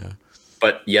 Yeah.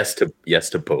 But yes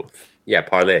to both. Yeah,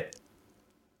 parlay.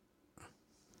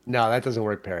 No, that doesn't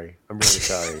work, Perry. I'm really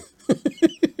sorry.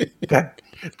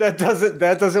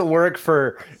 that doesn't work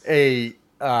for a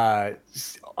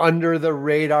under the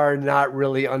radar, not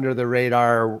really under the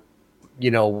radar,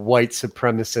 white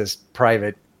supremacist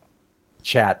private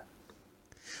chat.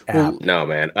 Well, no,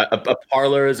 man. A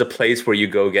parlor is a place where you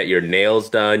go get your nails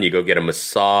done, you go get a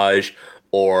massage,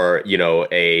 or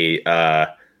a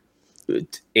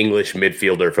English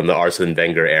midfielder from the Arsene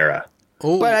Wenger era.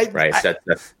 Oh, but right. I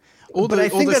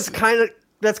think that's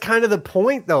kind of the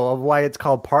point, though, of why it's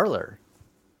called parlor.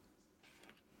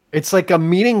 It's like a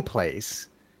meeting place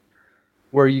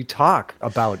where you talk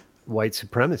about white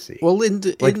supremacy. Well,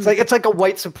 it's like a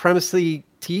white supremacy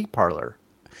tea parlor.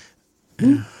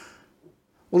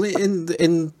 Well,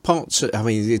 in parts, I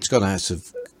mean, it's gone out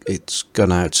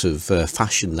of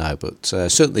fashion now, but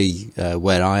certainly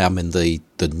where I am in the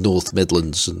North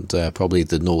Midlands and probably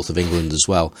the north of England as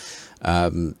well,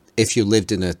 if you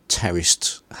lived in a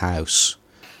terraced house,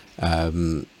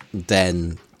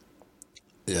 then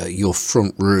your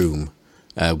front room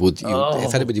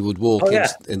if anybody would walk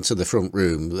into the front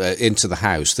room, into the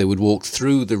house, they would walk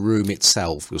through the room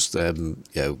itself. Because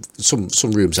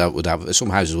some rooms some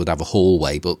houses would have a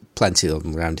hallway, but plenty of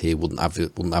them around here wouldn't have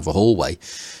a hallway,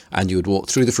 and you would walk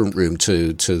through the front room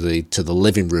to the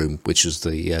living room, which is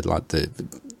the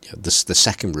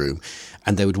second room,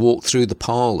 and they would walk through the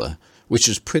parlour, which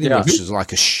is pretty much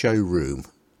like a showroom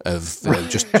of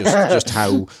just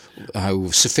how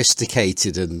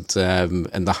sophisticated and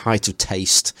the height of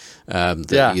taste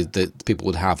that people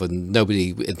would have, and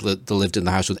nobody that lived in the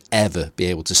house would ever be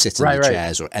able to sit in the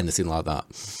chairs or anything like that.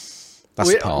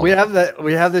 That's the parlor.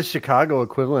 We have the Chicago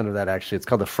equivalent of that, actually. It's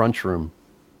called the French room.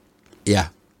 Yeah.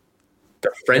 The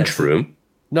French room?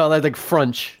 No, like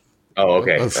French. Oh,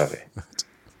 okay.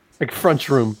 Like French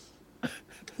room.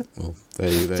 Well,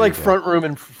 it's like front room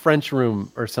and French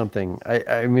room or something.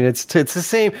 I mean, it's the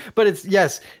same, but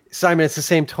Simon, it's the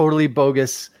same totally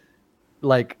bogus,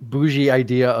 like bougie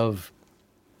idea of,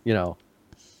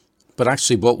 But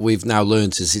actually, what we've now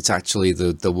learned is it's actually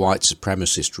the white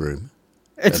supremacist room.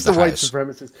 It's the white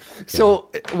supremacist.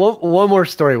 So one more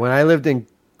story. When I lived in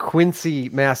Quincy,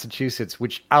 Massachusetts,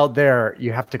 which out there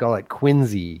you have to call it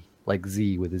Quincy, like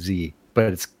Z with a Z, but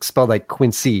it's spelled like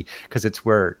Quincy because it's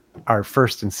where our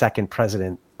first and second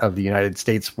president of the United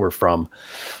States were from,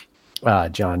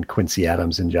 John Quincy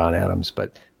Adams and John Adams.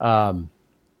 But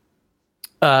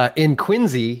in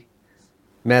Quincy,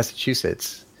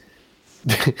 Massachusetts,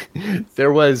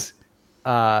 there was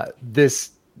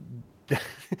this.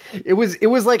 It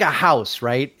was like a house,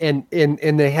 right? And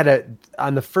they had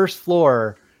on the first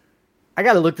floor. I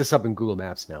got to look this up in Google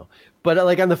Maps now, but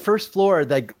like on the first floor,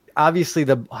 like obviously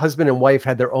the husband and wife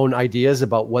had their own ideas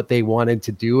about what they wanted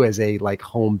to do as a like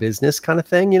home business kind of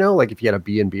thing, like if you had a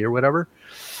B&B or whatever.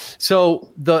 So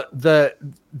the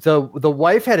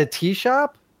wife had a tea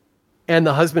shop, and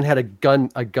the husband had a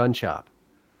gun shop.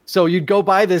 So you'd go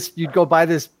by this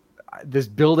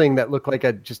building that looked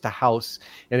like just a house,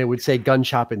 and it would say gun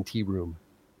shop and tea room,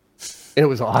 and it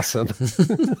was awesome.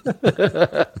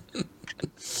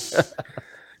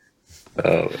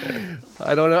 Oh, man.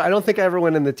 I don't know. I don't think I ever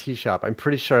went in the tea shop. I'm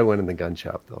pretty sure I went in the gun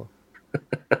shop though.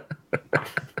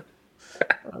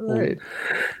 All right.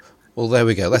 Well, there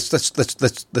we go. Let's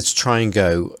try and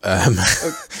go. And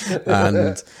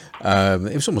it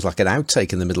was almost like an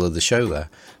outtake in the middle of the show there.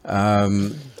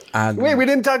 And wait, we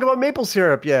didn't talk about maple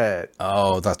syrup yet.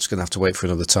 Oh, that's going to have to wait for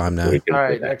another time now. All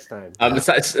right, next time.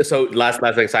 So last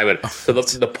thing, Simon. So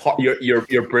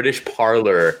your British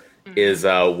parlor is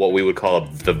what we would call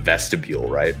the vestibule,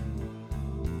 right?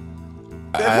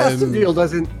 That vestibule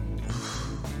doesn't.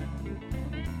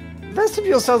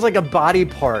 Vestibule sounds like a body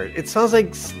part. It sounds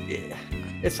like.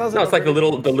 It's like the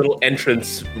little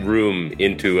entrance room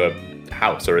into a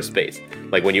house or a space.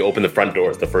 Like when you open the front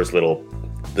door, it's the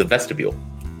vestibule.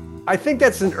 I think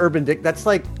that's an that's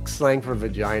like slang for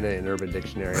vagina in Urban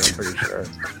Dictionary, I'm pretty sure.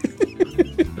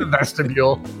 The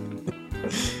vestibule.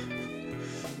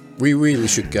 We really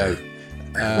should go.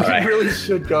 We really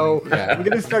should go. Yeah. We're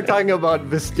going to start talking about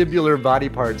vestibular body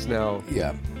parts now.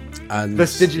 Yeah. And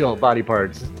vestigial body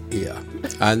parts. Yeah.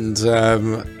 And I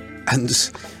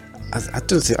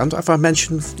don't think, have I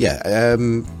mentioned,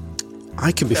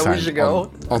 I can be found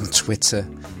on Twitter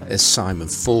as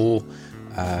Simon4.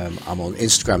 I'm on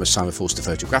Instagram as Simon Forster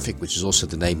Photographic, which is also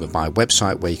the name of my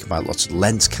website where you can buy lots of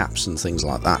lens caps and things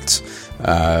like that.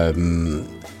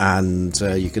 And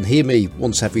you can hear me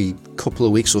once every couple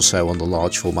of weeks or so on the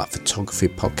Large Format Photography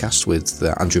podcast with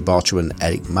Andrew Bartram and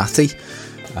Eric Mathy.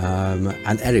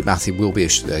 And Eric Mathy will be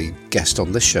a guest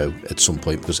on this show at some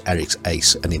point because Eric's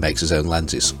ace and he makes his own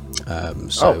lenses.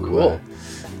 Cool.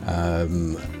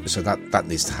 So that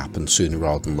needs to happen sooner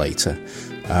rather than later.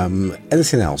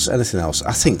 Anything else?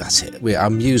 I think that's it. Our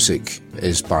music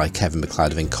is by Kevin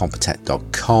McLeod of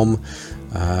Incompetech.com.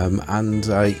 And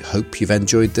I hope you've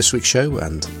enjoyed this week's show.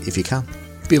 And if you can,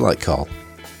 be like Carl.